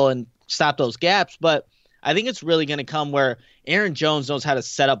middle and stop those gaps. But I think it's really going to come where Aaron Jones knows how to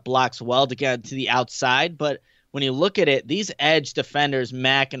set up blocks well to get to the outside. But when you look at it, these edge defenders,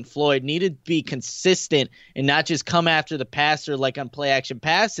 Mack and Floyd, need to be consistent and not just come after the passer like on play action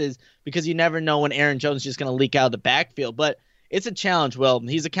passes, because you never know when Aaron Jones is just going to leak out of the backfield. But it's a challenge, Will.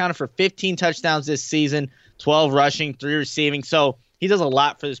 He's accounted for 15 touchdowns this season, 12 rushing, 3 receiving. So he does a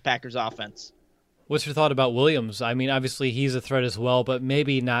lot for this Packers offense. What's your thought about Williams? I mean, obviously he's a threat as well, but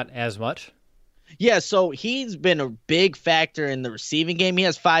maybe not as much. Yeah, so he's been a big factor in the receiving game. He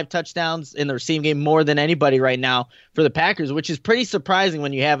has 5 touchdowns in the receiving game, more than anybody right now for the Packers, which is pretty surprising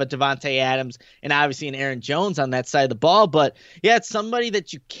when you have a Devontae Adams and obviously an Aaron Jones on that side of the ball. But yeah, it's somebody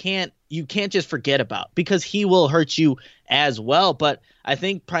that you can't just forget about, because he will hurt you as well. But I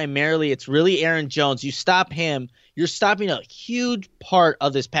think primarily it's really Aaron Jones. You stop him, you're stopping a huge part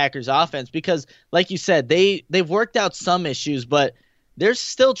of this Packers offense, because like you said, they've worked out some issues, but they're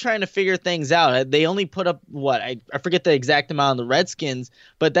still trying to figure things out. They only put up, I forget the exact amount on the Redskins,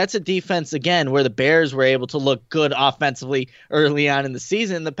 but that's a defense, again, where the Bears were able to look good offensively early on in the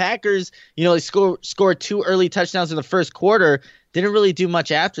season. The Packers, they scored 2 early touchdowns in the first quarter, didn't really do much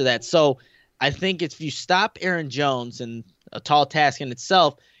after that. So I think if you stop Aaron Jones, and a tall task in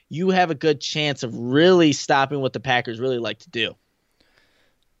itself, you have a good chance of really stopping what the Packers really like to do.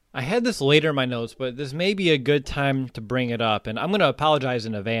 I had this later in my notes, but this may be a good time to bring it up. And I'm going to apologize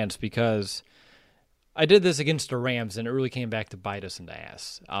in advance because I did this against the Rams and it really came back to bite us in the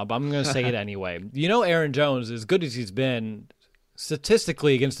ass. But I'm going to say it anyway. Aaron Jones, as good as he's been,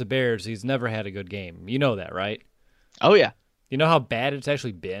 statistically against the Bears, he's never had a good game. You know that, right? Oh, yeah. You know how bad it's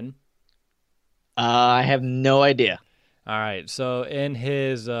actually been? I have no idea. All right. So in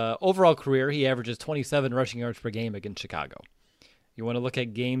his overall career, he averages 27 rushing yards per game against Chicago. You want to look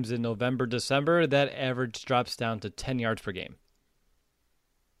at games in November, December, that average drops down to 10 yards per game.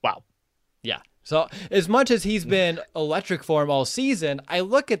 Wow. Yeah. So as much as he's been electric for him all season, I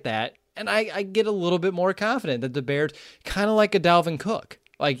look at that and I get a little bit more confident that the Bears, kind of like a Dalvin Cook,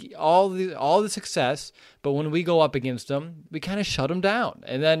 like all the success, but when we go up against them, we kind of shut them down.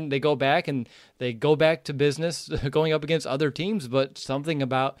 And then they go back to business going up against other teams, but something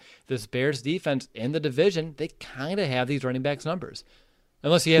about this Bears defense in the division, they kind of have these running backs numbers.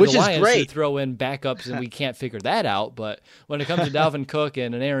 Unless you have the Lions to throw in backups and we can't figure that out. But when it comes to Dalvin Cook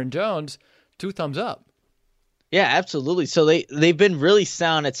and an Aaron Jones, 2 thumbs up. Yeah, absolutely. So they've been really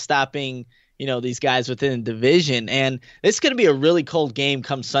sound at stopping, these guys within the division, and it's going to be a really cold game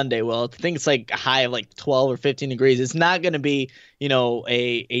come Sunday. Well, I think it's like a high of like 12 or 15 degrees. It's not going to be,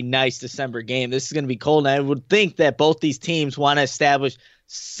 a nice December game. This is going to be cold, and I would think that both these teams want to establish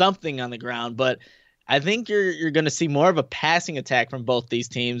something on the ground, but I think you're going to see more of a passing attack from both these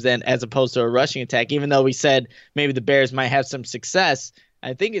teams than as opposed to a rushing attack. Even though we said maybe the Bears might have some success,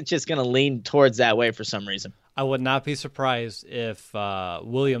 I think it's just going to lean towards that way for some reason. I would not be surprised if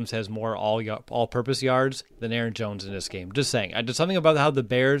Williams has more all-purpose yards than Aaron Jones in this game. Just saying. Just something about how the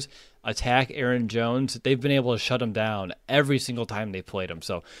Bears attack Aaron Jones. They've been able to shut him down every single time they played him.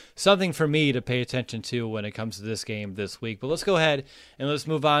 So something for me to pay attention to when it comes to this game this week. But let's go ahead and let's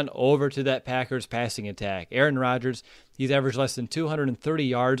move on over to that Packers passing attack. Aaron Rodgers, he's averaged less than 230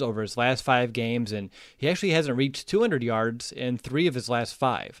 yards over his last 5 games, and he actually hasn't reached 200 yards in 3 of his last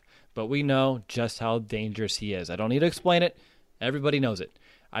 5. But we know just how dangerous he is. I don't need to explain it. Everybody knows it.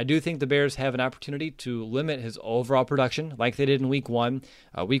 I do think the Bears have an opportunity to limit his overall production like they did in Week 1.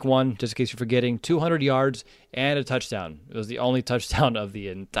 Week 1, just in case you're forgetting, 200 yards and a touchdown. It was the only touchdown of the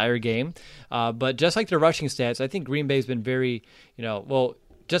entire game. But just like their rushing stats, I think Green Bay's been very,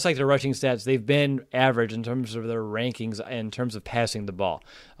 just like their rushing stats, they've been average in terms of their rankings in terms of passing the ball.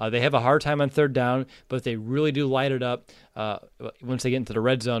 They have a hard time on third down, but they really do light it up once they get into the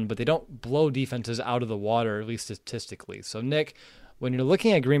red zone, but they don't blow defenses out of the water, at least statistically. So, Nick, when you're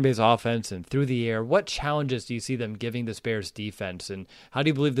looking at Green Bay's offense and through the air, what challenges do you see them giving this Bears defense, and how do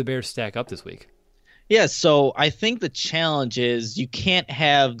you believe the Bears stack up this week? Yeah, so I think the challenge is you can't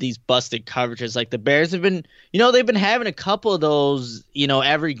have these busted coverages. Like the Bears have been, they've been having a couple of those,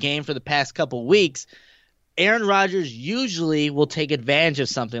 every game for the past couple of weeks. Aaron Rodgers usually will take advantage of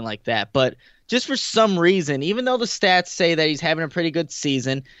something like that. But just for some reason, even though the stats say that he's having a pretty good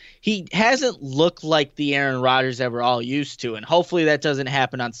season, he hasn't looked like the Aaron Rodgers that we're all used to. And hopefully that doesn't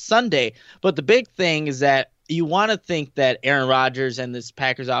happen on Sunday. But the big thing is that you want to think that Aaron Rodgers and this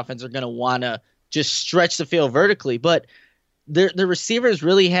Packers offense are going to want to just stretch the field vertically, but the receivers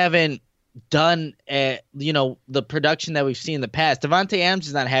really haven't done the production that we've seen in the past. Devontae Adams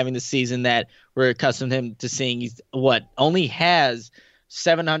is not having the season that we're accustomed him to seeing. He's only has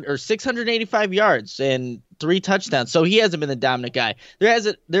 700 or 685 yards and 3 touchdowns, so he hasn't been the dominant guy. There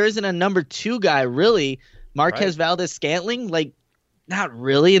isn't a number 2 guy really. Marquez Valdes-Scantling, not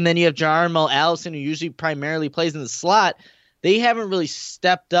really, and then you have Jarmo Allison, who usually primarily plays in the slot. They haven't really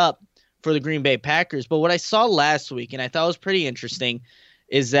stepped up for the Green Bay Packers. But what I saw last week, and I thought was pretty interesting,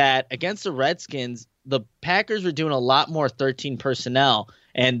 is that against the Redskins, the Packers were doing a lot more 13 personnel.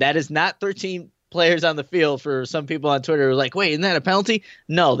 And that is not 13 players on the field for some people on Twitter who are like, wait, isn't that a penalty?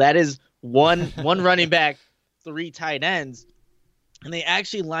 No, that is one running back, 3 tight ends. And they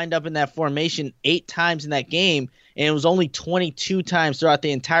actually lined up in that formation 8 times in that game, and it was only 22 times throughout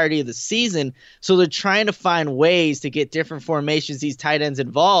the entirety of the season. So they're trying to find ways to get different formations, these tight ends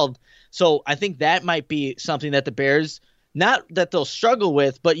involved. So I think that might be something that the Bears, not that they'll struggle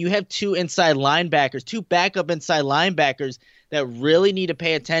with, but you have 2 inside linebackers, 2 backup inside linebackers that really need to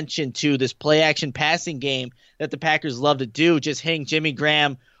pay attention to this play-action passing game that the Packers love to do, just hitting Jimmy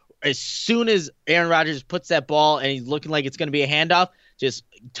Graham as soon as Aaron Rodgers puts that ball and he's looking like it's going to be a handoff, just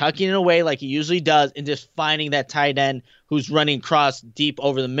tucking it away like he usually does and just finding that tight end who's running across deep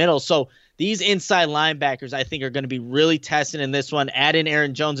over the middle. So these inside linebackers, I think, are going to be really tested in this one. Add in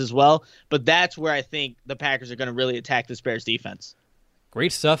Aaron Jones as well. But that's where I think the Packers are going to really attack this Bears defense.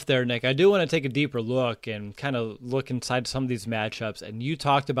 Great stuff there, Nick. I do want to take a deeper look and kind of look inside some of these matchups. And you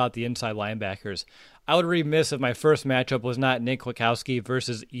talked about the inside linebackers. I would be remiss if my first matchup was not Nick Kwiatkowski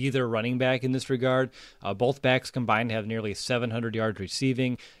versus either running back in this regard. Both backs combined have nearly 700 yards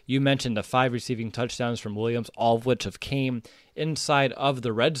receiving. You mentioned the 5 receiving touchdowns from Williams, all of which have came inside of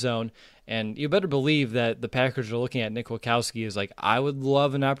the red zone. And you better believe that the Packers are looking at Nick Kwiatkowski as like, I would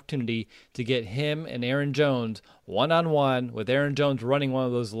love an opportunity to get him and Aaron Jones one-on-one, with Aaron Jones running one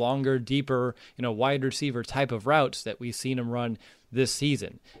of those longer, deeper, wide receiver type of routes that we've seen him run this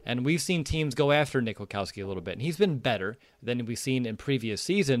season. And we've seen teams go after Nick Kwiatkowski a little bit, and he's been better than we've seen in previous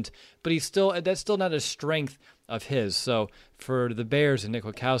seasons, but that's still not a strength of his. So for the Bears and Nick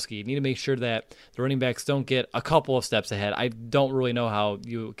Kwiatkowski, you need to make sure that the running backs don't get a couple of steps ahead. I don't really know how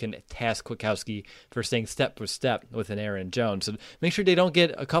you can task Kwiatkowski for staying step for step with an Aaron Jones. So make sure they don't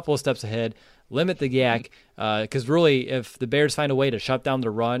get a couple of steps ahead. Limit the yak, because really, if the Bears find a way to shut down the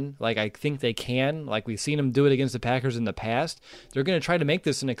run, like I think they can, like we've seen them do it against the Packers in the past, they're going to try to make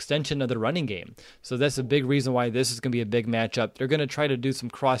this an extension of the running game. So that's a big reason why this is going to be a big matchup. They're going to try to do some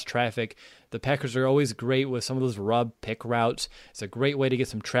cross traffic, The Packers are always great with some of those rub pick routes. It's a great way to get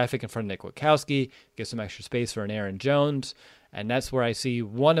some traffic in front of Nick Witkowski, get some extra space for an Aaron Jones. And that's where I see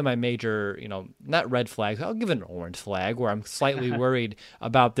one of my major, not red flags. I'll give it an orange flag where I'm slightly worried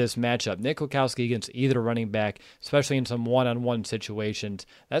about this matchup. Nick Witkowski against either running back, especially in some one-on-one situations.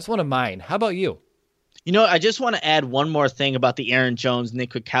 That's one of mine. How about you? I just want to add one more thing about the Aaron Jones-Nick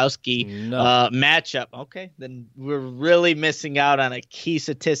Witkowski matchup. Okay, then we're really missing out on a key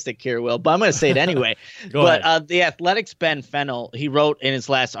statistic here, Will, but I'm going to say it anyway. The Athletic's Ben Fennell, he wrote in his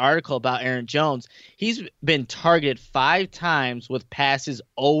last article about Aaron Jones, he's been targeted 5 times with passes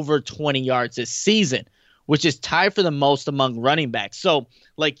over 20 yards this season, which is tied for the most among running backs. So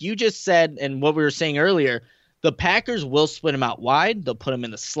like you just said and what we were saying earlier, the Packers will split him out wide. They'll put him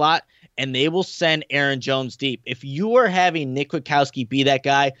in the slot, and they will send Aaron Jones deep. If you are having Nick Witkowski be that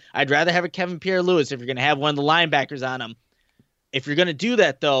guy, I'd rather have a Kevin Pierre-Louis if you're going to have one of the linebackers on him. If you're going to do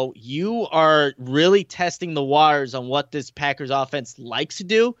that, though, you are really testing the waters on what this Packers offense likes to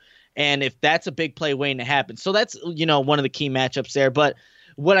do, and if that's a big play waiting to happen. So that's, one of the key matchups there. But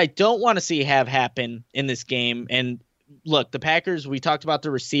what I don't want to see have happen in this game, and look, the Packers, we talked about the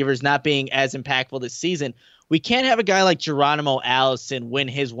receivers not being as impactful this season. We can't have a guy like Geronimo Allison win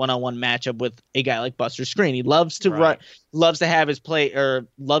his one-on-one matchup with a guy like Buster Skrine. He loves to run, loves to have his play, or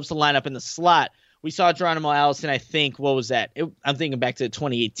loves to line up in the slot. We saw Geronimo Allison, I think, what was that? I'm thinking back to the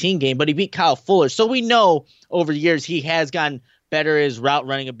 2018 game, but he beat Kyle Fuller. So we know over the years he has gotten better at his route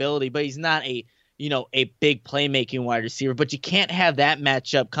running ability, but he's not a big playmaking wide receiver. But you can't have that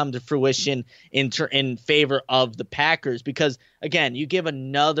matchup come to fruition in favor of the Packers because, again, you give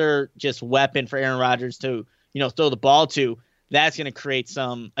another just weapon for Aaron Rodgers to throw the ball to, that's going to create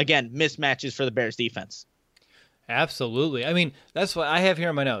some, again, mismatches for the Bears defense. Absolutely. I mean, that's what I have here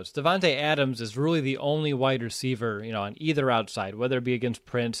in my notes. Devontae Adams is really the only wide receiver, on either outside, whether it be against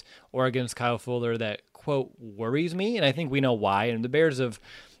Prince or against Kyle Fuller, that, quote, worries me. And I think we know why. And the Bears have,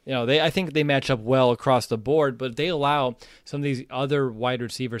 I think they match up well across the board, but they allow some of these other wide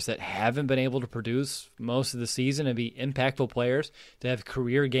receivers that haven't been able to produce most of the season and be impactful players to have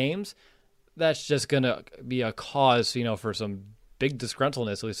career games. That's just going to be a cause, for some big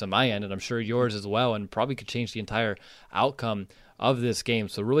disgruntledness, at least on my end, and I'm sure yours as well, and probably could change the entire outcome of this game.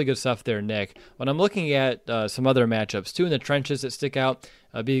 So really good stuff there, Nick. When I'm looking at some other matchups, two in the trenches that stick out,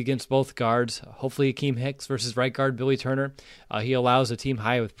 be against both guards. Hopefully Akeem Hicks versus right guard Billy Turner. He allows a team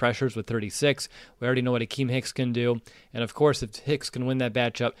high with pressures with 36. We already know what Akeem Hicks can do. And of course, if Hicks can win that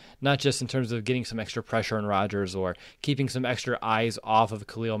matchup, not just in terms of getting some extra pressure on Rodgers or keeping some extra eyes off of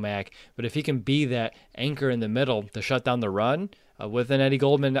Khalil Mack, but if he can be that anchor in the middle to shut down the run, with an Eddie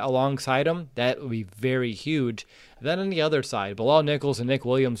Goldman alongside him, that would be very huge. Then on the other side, Bilal Nichols and Nick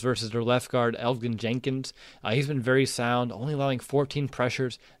Williams versus their left guard, Elgin Jenkins. He's been very sound, only allowing 14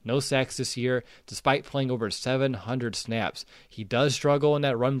 pressures, no sacks this year, despite playing over 700 snaps. He does struggle in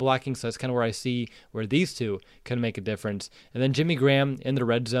that run blocking, so that's kind of where I see where these two can make a difference. And then Jimmy Graham in the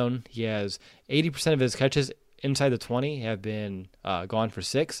red zone. He has 80% of his catches inside the 20 have been gone for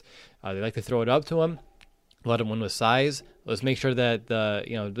 6. They like to throw it up to him. Let him win with size. Let's make sure that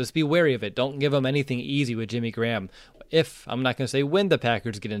just be wary of it. Don't give him anything easy with Jimmy Graham. I'm not going to say when the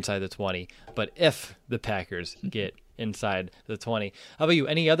Packers get inside the 20, but if the Packers get inside the 20. How about you?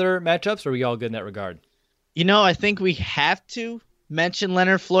 Any other matchups, or are we all good in that regard? I think we have to mention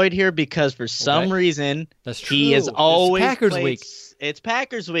Leonard Floyd here because for some reason that's true. He is always it's Packers week. It's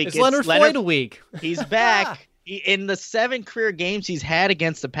Packers week. It's Leonard Floyd week. He's back. In the 7 career games he's had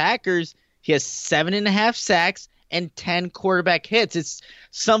against the Packers, he has 7.5 sacks and 10 quarterback hits. It's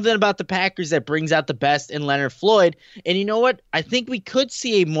something about the Packers that brings out the best in Leonard Floyd. And you know what? I think we could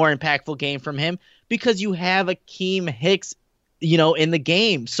see a more impactful game from him because you have Akeem Hicks, in the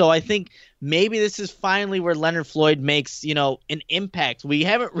game. So I think maybe this is finally where Leonard Floyd makes, an impact. We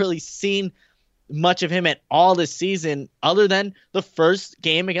haven't really seen much of him at all this season other than the first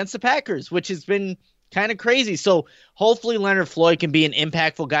game against the Packers, which has been kind of crazy. So hopefully Leonard Floyd can be an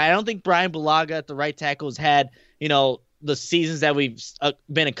impactful guy. I don't think Brian Bulaga at the right tackle has had, the seasons that we've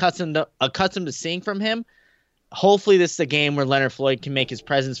been accustomed to seeing from him. Hopefully this is a game where Leonard Floyd can make his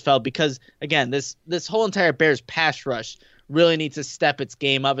presence felt because, again, this whole entire Bears pass rush really needs to step its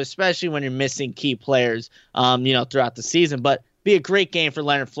game up, especially when you're missing key players, throughout the season. But be a great game for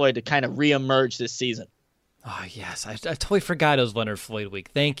Leonard Floyd to kind of reemerge this season. Oh, yes. I totally forgot it was Leonard Floyd week.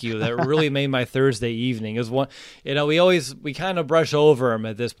 Thank you. That really made my Thursday evening. It was one, we kind of brush over him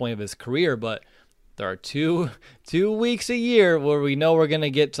at this point of his career, but there are two weeks a year where we know we're going to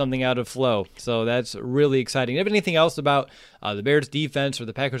get something out of Flo. So that's really exciting. You have anything else about the Bears defense or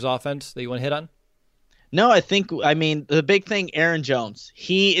the Packers offense that you want to hit on? No, I mean, the big thing, Aaron Jones,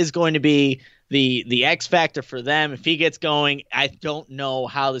 he is going to be the X factor for them. If he gets going, I don't know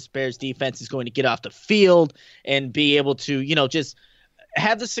how this Bears defense is going to get off the field and be able to, just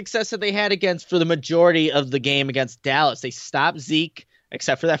have the success that they had against for the majority of the game against Dallas. They stopped Zeke,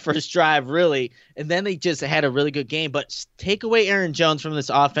 except for that first drive, really, and then they just had a really good game. But take away Aaron Jones from this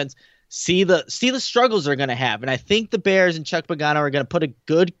offense, see the struggles they're going to have, and I think the Bears and Chuck Pagano are going to put a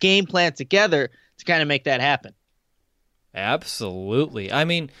good game plan together to kind of make that happen. Absolutely. I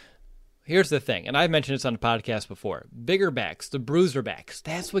mean, here's the thing, and I've mentioned this on the podcast before. Bigger backs, the bruiser backs,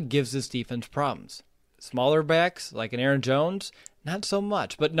 that's what gives this defense problems. Smaller backs, like an Aaron Jones, not so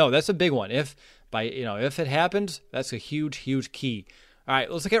much. But no, that's a big one. If it happens, that's a huge, huge key. All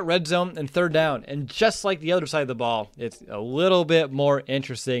right, let's look at red zone and third down. And just like the other side of the ball, it's a little bit more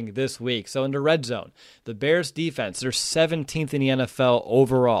interesting this week. So in the red zone, the Bears defense, they're 17th in the NFL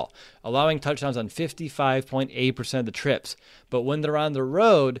overall, allowing touchdowns on 55.8% of the trips. But when they're on the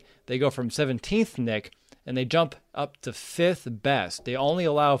road, they go from 17th, Nick, and they jump up to 5th best. They only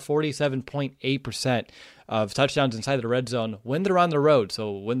allow 47.8% of touchdowns inside the red zone when they're on the road.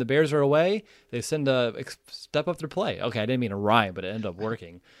 So when the Bears are away, they send a step up their play. Okay, I didn't mean to rhyme, but it ended up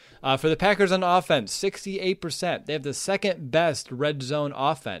working. For the Packers on offense, 68%. They have the second best red zone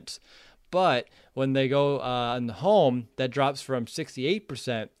offense. But when they go on home, that drops from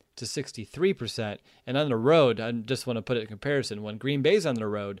 68% to 63%. And on the road, I just want to put it in comparison, when Green Bay's on the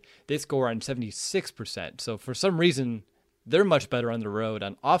road, they score on 76%. So for some reason, they're much better on the road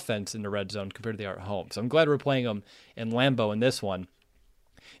on offense in the red zone compared to they are at home. So I'm glad we're playing them in Lambeau in this one.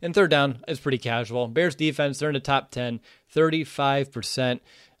 And third down is pretty casual. Bears defense, they're in the top 10, 35%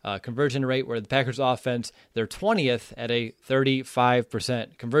 conversion rate, where the Packers offense, they're 20th at a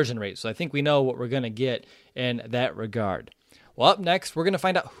 35% conversion rate. So I think we know what we're going to get in that regard. Well, up next, we're going to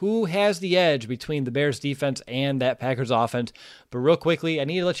find out who has the edge between the Bears defense and that Packers offense. But real quickly, I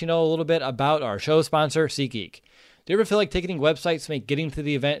need to let you know a little bit about our show sponsor, SeatGeek. Do you ever feel like ticketing websites make getting to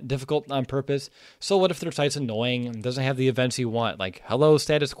the event difficult on purpose? So what if their site's annoying and doesn't have the events you want, like hello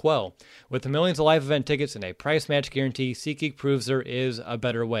status quo? With the millions of live event tickets and a price match guarantee, SeatGeek proves there is a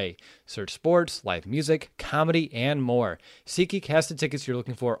better way. Search sports, live music, comedy, and more. SeatGeek has the tickets you're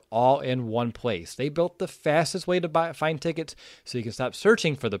looking for all in one place. They built the fastest way to find tickets so you can stop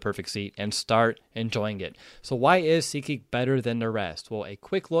searching for the perfect seat and start enjoying it. So why is SeatGeek better than the rest? Well, a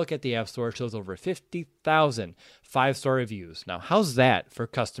quick look at the App Store shows over 50,000 5-star reviews. Now, how's that for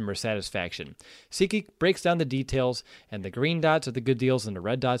customer satisfaction? SeatGeek breaks down the details, and the green dots are the good deals, and the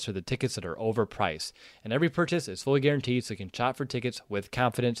red dots are the tickets that are overpriced. And every purchase is fully guaranteed, so you can shop for tickets with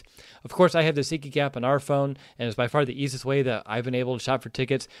confidence. Of course, I have the SeatGeek app on our phone, and it's by far the easiest way that I've been able to shop for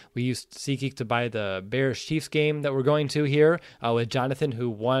tickets. We used SeatGeek to buy the Bears-Chiefs game that we're going to here with Jonathan, who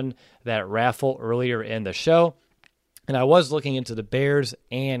won that raffle earlier in the show. And I was looking into the Bears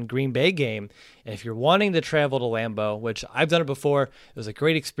and Green Bay game. And if you're wanting to travel to Lambeau, which I've done it before, it was a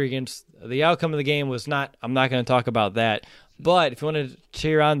great experience. The outcome of the game was not, I'm not going to talk about that. But if you want to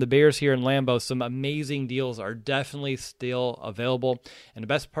cheer on the Bears here in Lambeau, some amazing deals are definitely still available. And the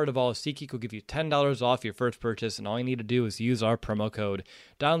best part of all is SeatGeek will give you $10 off your first purchase, and all you need to do is use our promo code.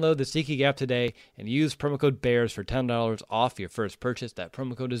 Download the SeatGeek app today and use promo code BEARS for $10 off your first purchase. That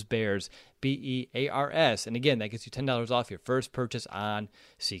promo code is BEARS, BEARS. And again, that gets you $10 off your first purchase on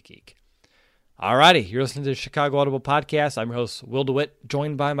SeatGeek. Alrighty, you're listening to the Chicago Audible podcast. I'm your host, Will DeWitt,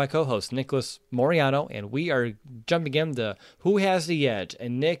 joined by my co-host, Nicholas Moriano, and we are jumping into who has the edge.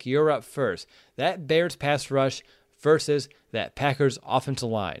 And Nick, you're up first. That Bears pass rush versus that Packers offensive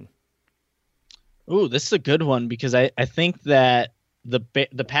line. Ooh, this is a good one because I think that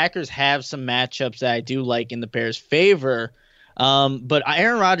the Packers have some matchups that I do like in the Bears' favor. But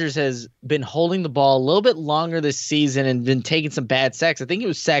Aaron Rodgers has been holding the ball a little bit longer this season and been taking some bad sacks. I think he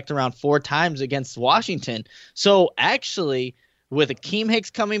was sacked around 4 times against Washington. So actually, with Akeem Hicks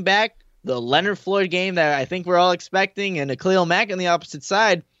coming back, the Leonard Floyd game that I think we're all expecting, and a Khalil Mack on the opposite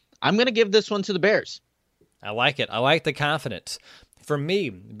side, I'm going to give this one to the Bears. I like it. I like the confidence. For me,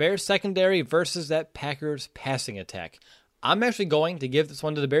 Bears secondary versus that Packers passing attack. I'm actually going to give this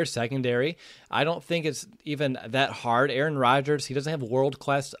one to the Bears secondary. I don't think it's even that hard. Aaron Rodgers, he doesn't have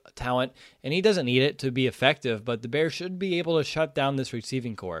world-class talent, and he doesn't need it to be effective, but the Bears should be able to shut down this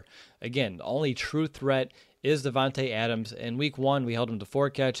receiving core. Again, the only true threat is Devontae Adams. In week 1, we held him to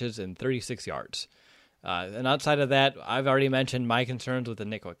 4 catches and 36 yards. And outside of that, I've already mentioned my concerns with the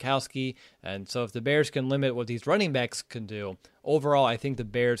Nick Wachowski. And so if the Bears can limit what these running backs can do, overall, I think the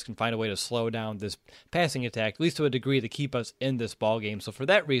Bears can find a way to slow down this passing attack, at least to a degree, to keep us in this ball game. So for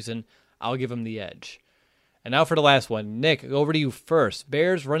that reason, I'll give them the edge. And now for the last one. Nick, over to you first.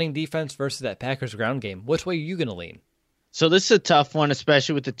 Bears running defense versus that Packers ground game. Which way are you going to lean? So this is a tough one,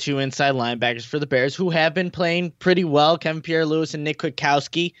 especially with the two inside linebackers for the Bears, who have been playing pretty well, Kevin Pierre-Louis and Nick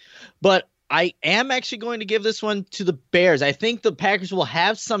Kwiatkowski. But I am actually going to give this one to the Bears. I think the Packers will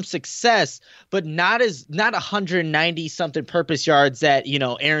have some success, but not 190-something purpose yards that,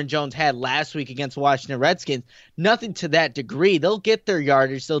 Aaron Jones had last week against Washington Redskins. Nothing to that degree. They'll get their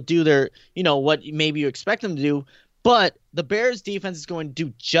yardage. They'll do their, what maybe you expect them to do. But the Bears defense is going to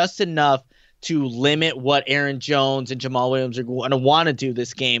do just enough to limit what Aaron Jones and Jamal Williams are going to want to do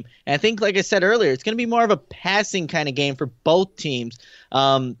this game. And I think, like I said earlier, it's going to be more of a passing kind of game for both teams.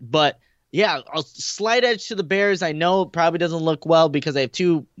 But yeah, a slight edge to the Bears. I know it probably doesn't look well because they have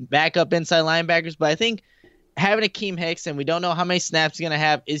two backup inside linebackers, but I think having Akeem Hicks, and we don't know how many snaps he's going to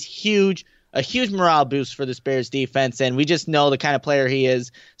have, is huge. A huge morale boost for this Bears defense, and we just know the kind of player he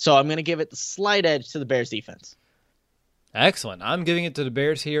is. So I'm going to give it the slight edge to the Bears defense. Excellent. I'm giving it to the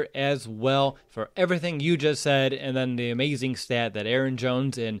Bears here as well for everything you just said, and then the amazing stat that Aaron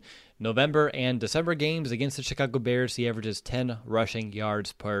Jones in November and December games against the Chicago Bears, he averages 10 rushing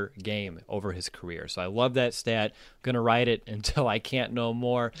yards per game over his career. So I love that stat. I'm going to ride it until I can't no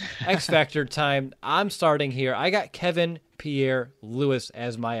more. X Factor time. I'm starting here. I got Kevin Pierre-Louis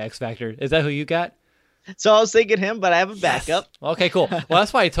as my X Factor. Is that who you got? So I was thinking him, but I have a backup. Yes. Okay, cool. Well,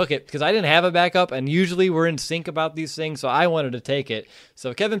 that's why I took it, because I didn't have a backup, and usually we're in sync about these things, so I wanted to take it.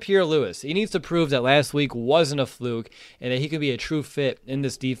 So Kevin Pierre-Louis, he needs to prove that last week wasn't a fluke and that he could be a true fit in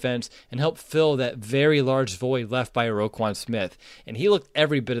this defense and help fill that very large void left by Roquan Smith. And he looked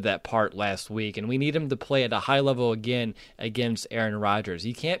every bit of that part last week, and we need him to play at a high level again against Aaron Rodgers.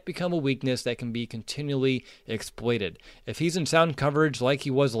 He can't become a weakness that can be continually exploited. If he's in sound coverage like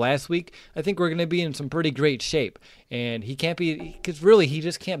he was last week, I think we're going to be in some pretty great shape. And he can't be, because really he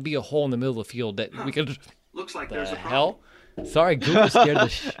just can't be a hole in the middle of the field that we could. Looks like the there's a hell. Sorry, Google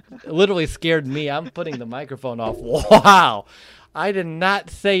scared literally scared me. I'm putting the microphone off. Wow, I did not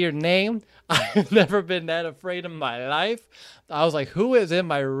say your name. I've never been that afraid in my life. I was like, who is in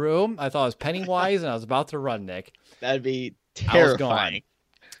my room? I thought it was Pennywise, and I was about to run, Nick. That'd be terrifying.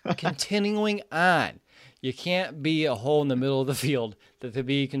 Continuing on. You can't be a hole in the middle of the field to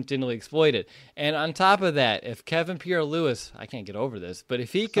be continually exploited. And on top of that, if Kevin Pierre-Louis, I can't get over this, but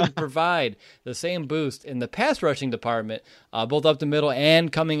if he can provide the same boost in the pass rushing department, both up the middle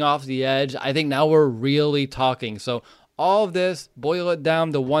and coming off the edge, I think now we're really talking. So all of this, boil it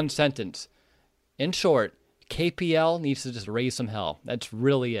down to one sentence. In short, KPL needs to just raise some hell. That's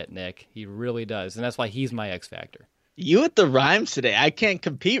really it, Nick. He really does. And that's why he's my X Factor. You with the rhymes today. I can't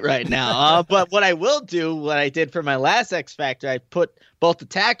compete right now. But what I will do, what I did for my last X Factor, I put both the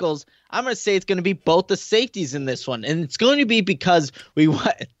tackles. I'm going to say it's going to be both the safeties in this one. And it's going to be because we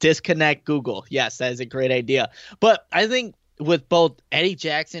disconnect Google. Yes, that is a great idea. But I think with both Eddie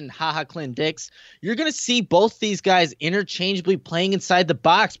Jackson and HaHa Clinton-Dix, you're going to see both these guys interchangeably playing inside the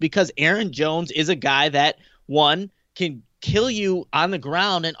box because Aaron Jones is a guy that, one, can kill you on the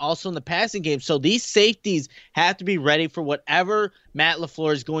ground and also in the passing game. So these safeties have to be ready for whatever Matt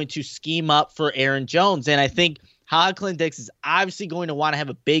LaFleur is going to scheme up for Aaron Jones. And I think HaHa Clinton-Dix is obviously going to want to have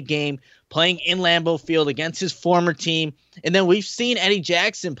a big game playing in Lambeau Field against his former team. And then we've seen Eddie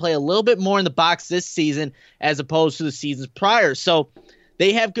Jackson play a little bit more in the box this season as opposed to the seasons prior. So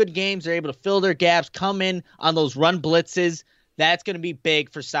they have good games. They're able to fill their gaps, come in on those run blitzes. That's going to be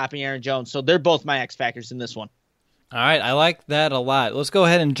big for stopping Aaron Jones. So they're both my X factors in this one. All right, I like that a lot. Let's go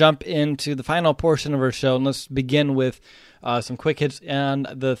ahead and jump into the final portion of our show, and let's begin with some quick hits on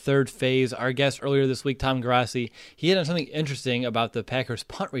the third phase. Our guest earlier this week, Tom Grassi, he had something interesting about the Packers'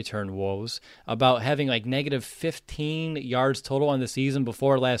 punt return woes, about having like negative 15 yards total on the season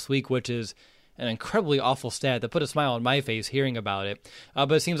before last week, which is an incredibly awful stat that put a smile on my face hearing about it.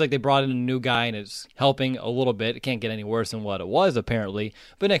 But it seems like they brought in a new guy, and it's helping a little bit. It can't get any worse than what it was, apparently.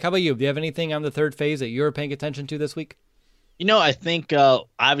 But, Nick, how about you? Do you have anything on the third phase that you're paying attention to this week? You know, I think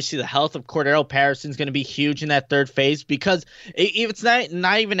obviously the health of Cordero Patterson is going to be huge in that third phase because it's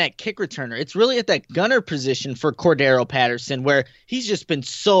not even at kick returner. It's really at that gunner position for Cordero Patterson where he's just been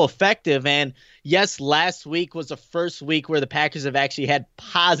so effective. And yes, last week was the first week where the Packers have actually had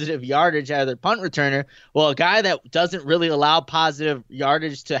positive yardage out of their punt returner. Well, a guy that doesn't really allow positive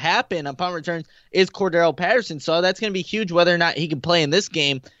yardage to happen on punt returns is Cordero Patterson. So that's going to be huge whether or not he can play in this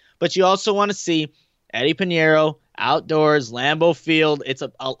game. But you also want to see Eddie Pinheiro outdoors, Lambeau Field. It's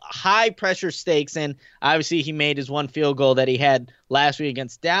a high-pressure stakes, and obviously he made his one field goal that he had last week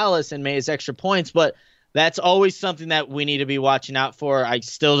against Dallas and made his extra points, but that's always something that we need to be watching out for. I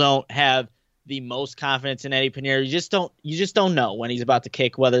still don't have the most confidence in Eddie Pinheiro. You just don't know when he's about to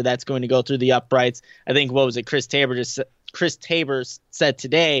kick, whether that's going to go through the uprights. I think, what was it, Chris Tabor said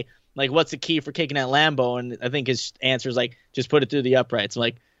today, like, what's the key for kicking at Lambeau? And I think his answer is like, just put it through the uprights. I'm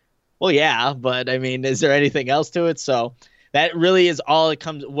like, well, yeah, but I mean, is there anything else to it? So that really is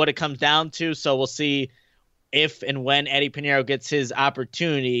what it comes down to. So we'll see if and when Eddie Pinheiro gets his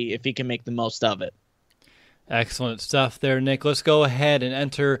opportunity, if he can make the most of it. Excellent stuff there, Nick. Let's go ahead and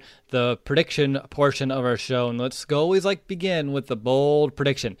enter the prediction portion of our show. And let's begin with the bold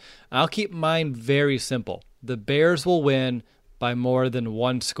prediction. I'll keep mine very simple. The Bears will win by more than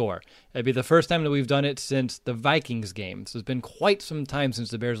one score. It'd be the first time that we've done it since the Vikings game. So it's been quite some time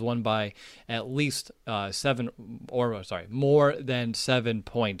since the Bears won by at least more than 7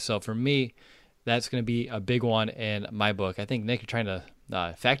 points. So for me, that's going to be a big one in my book. I think, Nick, you're trying to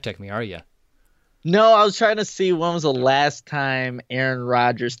fact check me, are you? No, I was trying to see when was the last time Aaron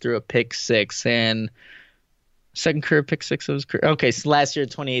Rodgers threw a pick six, and second career pick six of his career. Okay, so last year,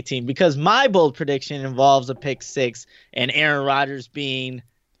 2018, because my bold prediction involves a pick six and Aaron Rodgers being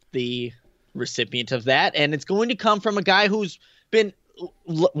the recipient of that. And it's going to come from a guy who's been,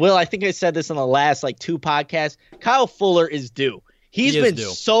 well, I think I said this in the last 2 podcasts. Kyle Fuller is due. He's been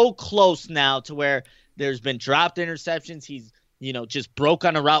so close now to where there's been dropped interceptions. He's, just broke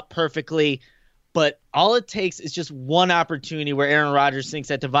on a route perfectly. But all it takes is just one opportunity where Aaron Rodgers thinks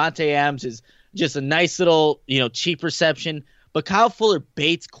that Devontae Adams is just a nice little, cheap reception. But Kyle Fuller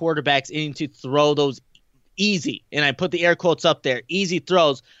baits quarterbacks into throw those easy, and I put the air quotes up there, easy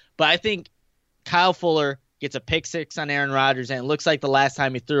throws. But I think Kyle Fuller gets a pick six on Aaron Rodgers, and it looks like the last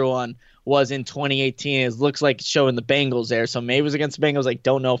time he threw one was in 2018. It looks like it's showing the Bengals there. So maybe it was against the Bengals. I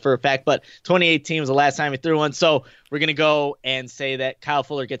don't know for a fact, but 2018 was the last time he threw one. So we're going to go and say that Kyle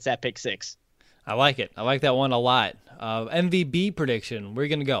Fuller gets that pick six. I like it. I like that one a lot. MVP prediction. Where are you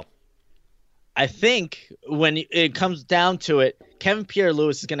going to go? I think when it comes down to it, Kevin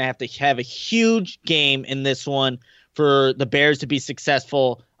Pierre-Louis is going to have a huge game in this one for the Bears to be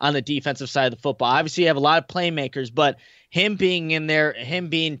successful on the defensive side of the football. Obviously, you have a lot of playmakers, but him being in there, him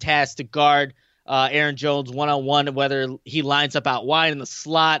being tasked to guard Aaron Jones one-on-one, whether he lines up out wide in the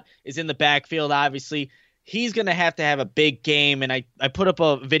slot, is in the backfield, obviously, he's going to have a big game. And I put up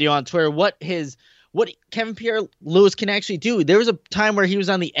a video on Twitter what Kevin Pierre-Louis can actually do. There was a time where he was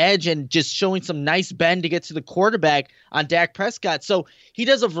on the edge and just showing some nice bend to get to the quarterback on Dak Prescott. So he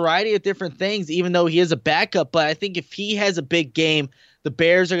does a variety of different things, even though he is a backup. But I think if he has a big game, the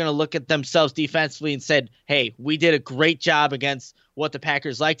Bears are going to look at themselves defensively and said, hey, we did a great job against what the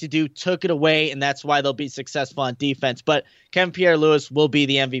Packers like to do, took it away, and that's why they'll be successful on defense. But Kevin Pierre-Louis will be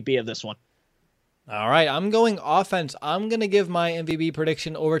the MVP of this one. All right, I'm going offense. I'm going to give my MVP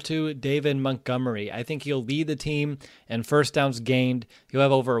prediction over to David Montgomery. I think he'll lead the team in first downs gained. He'll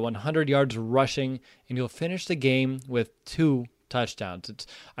have over 100 yards rushing, and he'll finish the game with 2 touchdowns.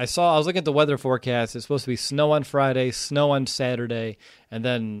 I was looking at the weather forecast. It's supposed to be snow on Friday, snow on Saturday, and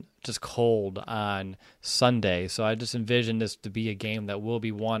then just cold on Sunday. So I just envision this to be a game that will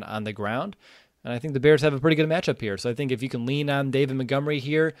be won on the ground. And I think the Bears have a pretty good matchup here. So I think if you can lean on David Montgomery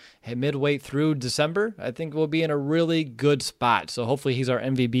here midway through December, I think we'll be in a really good spot. So hopefully he's our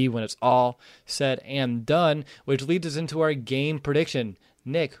MVP when it's all said and done, which leads us into our game prediction.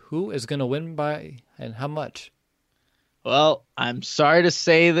 Nick, who is going to win by and how much? Well, I'm sorry to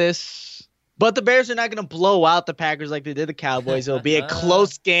say this, but the Bears are not going to blow out the Packers like they did the Cowboys. It'll be a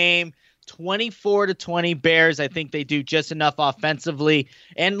close game. 24-20 Bears. I think they do just enough offensively.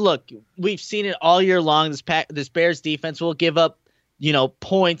 And look, we've seen it all year long. This Bears defense will give up,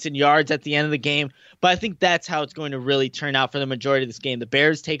 points and yards at the end of the game. But I think that's how it's going to really turn out for the majority of this game. The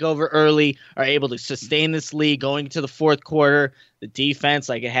Bears take over early, are able to sustain this lead going into the fourth quarter. The defense,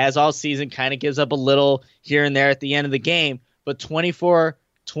 like it has all season, kind of gives up a little here and there at the end of the game. But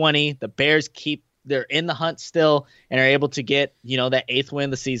 24-20, the Bears they're in the hunt still and are able to get, that 8th win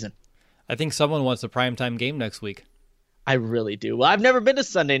of the season. I think someone wants a primetime game next week. I really do. Well, I've never been to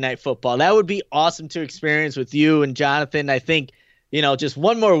Sunday Night Football. That would be awesome to experience with you and Jonathan. I think, just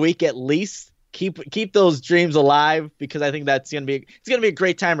one more week at least. Keep those dreams alive because I think it's gonna be a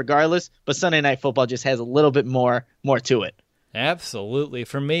great time regardless. But Sunday Night Football just has a little bit more to it. Absolutely.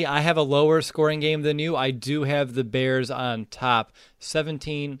 For me, I have a lower scoring game than you. I do have the Bears on top,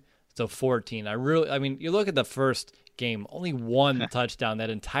 17-14. You look at the first game, only one touchdown that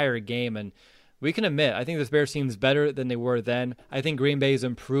entire game, and we can admit, I think this Bears team is better than they were then. I think Green Bay's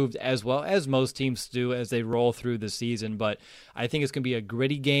improved as well, as most teams do as they roll through the season. But I think it's going to be a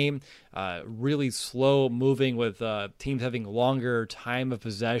gritty game, really slow moving with teams having longer time of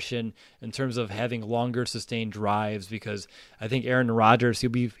possession in terms of having longer sustained drives, because I think Aaron Rodgers,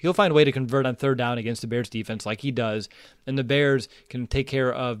 he'll find a way to convert on third down against the Bears defense like he does. And the Bears can take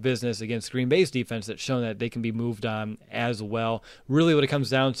care of business against Green Bay's defense that's shown that they can be moved on as well. Really what it comes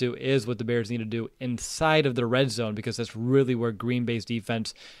down to is what the Bears need to do inside of the red zone, because that's really where Green Bay's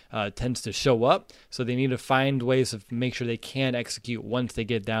defense tends to show up. So they need to find ways to make sure they can execute once they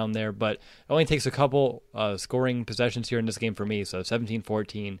get down there. But it only takes a couple scoring possessions here in this game for me. So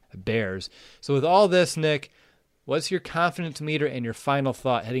 17-14 Bears. So with all this, Nick, what's your confidence meter and your final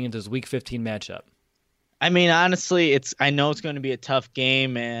thought heading into this Week 15 matchup? I mean, honestly, I know it's going to be a tough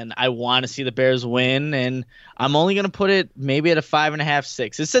game, and I want to see the Bears win, and I'm only going to put it maybe at a 5.5,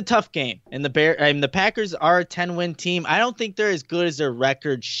 6. It's a tough game, and the Packers are a 10-win team. I don't think they're as good as their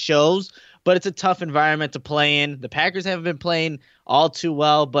record shows, but it's a tough environment to play in. The Packers haven't been playing all too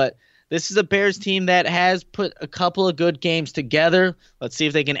well, but this is a Bears team that has put a couple of good games together. Let's see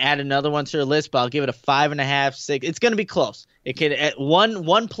if they can add another one to their list, but I'll give it a 5.5, 6. It's going to be close. It can at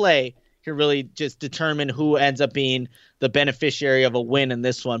one play can really just determine who ends up being the beneficiary of a win in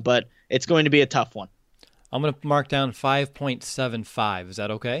this one, but it's going to be a tough one. I'm going to mark down 5.75. Is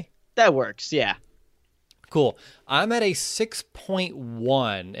that okay? That works, yeah. Cool. I'm at a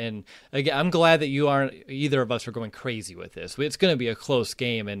 6.1, and again, I'm glad that either of us are going crazy with this. It's going to be a close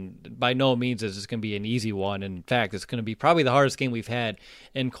game, and by no means is this going to be an easy one. In fact, it's going to be probably the hardest game we've had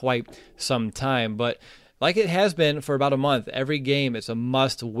in quite some time, but like it has been for about a month, every game it's a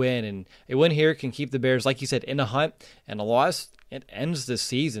must win, and a win here can keep the Bears, like you said, in a hunt, and a loss, it ends the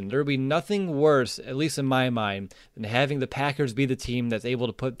season. There will be nothing worse, at least in my mind, than having the Packers be the team that's able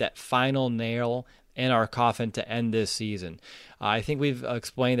to put that final nail in our coffin to end this season. I think we've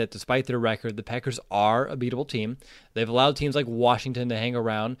explained that despite their record, the Packers are a beatable team. They've allowed teams like Washington to hang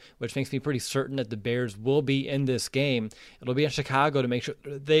around, which makes me pretty certain that the Bears will be in this game. It'll be in Chicago to make sure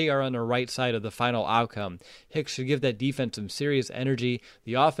they are on the right side of the final outcome. Hicks should give that defense some serious energy.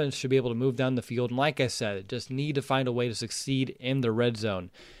 The offense should be able to move down the field, and like I said, just need to find a way to succeed in the red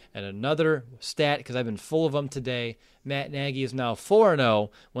zone. And another stat, because I've been full of them today, Matt Nagy is now 4-0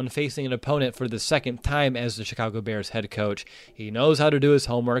 when facing an opponent for the second time as the Chicago Bears head coach. He knows how to do his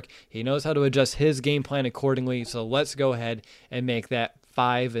homework. He knows how to adjust his game plan accordingly. So let's go ahead and make that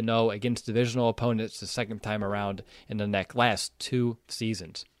 5-0 against divisional opponents the second time around in the last 2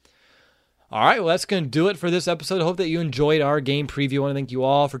 seasons. All right, well, that's going to do it for this episode. I hope that you enjoyed our game preview. I want to thank you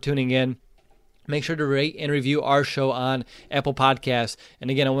all for tuning in. Make sure to rate and review our show on Apple Podcasts.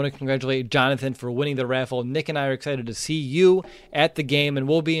 And again, I want to congratulate Jonathan for winning the raffle. Nick and I are excited to see you at the game, and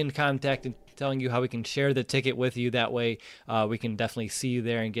we'll be in contact and telling you how we can share the ticket with you. That way we can definitely see you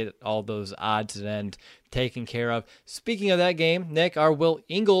there and get all those odds and ends taken care of. Speaking of that game, Nick, our Will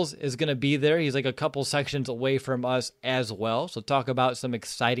Ingles is going to be there. He's like a couple sections away from us as well. So talk about some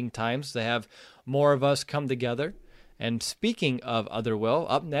exciting times to have more of us come together. And speaking of other Will,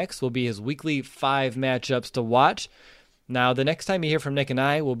 up next will be his weekly 5 matchups to watch. Now, the next time you hear from Nick and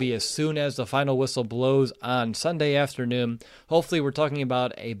I will be as soon as the final whistle blows on Sunday afternoon. Hopefully, we're talking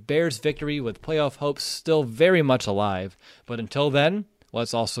about a Bears victory with playoff hopes still very much alive. But until then,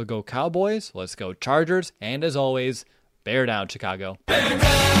 let's also go Cowboys, let's go Chargers, and as always, bear down, Chicago. Bear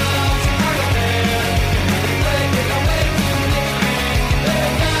down!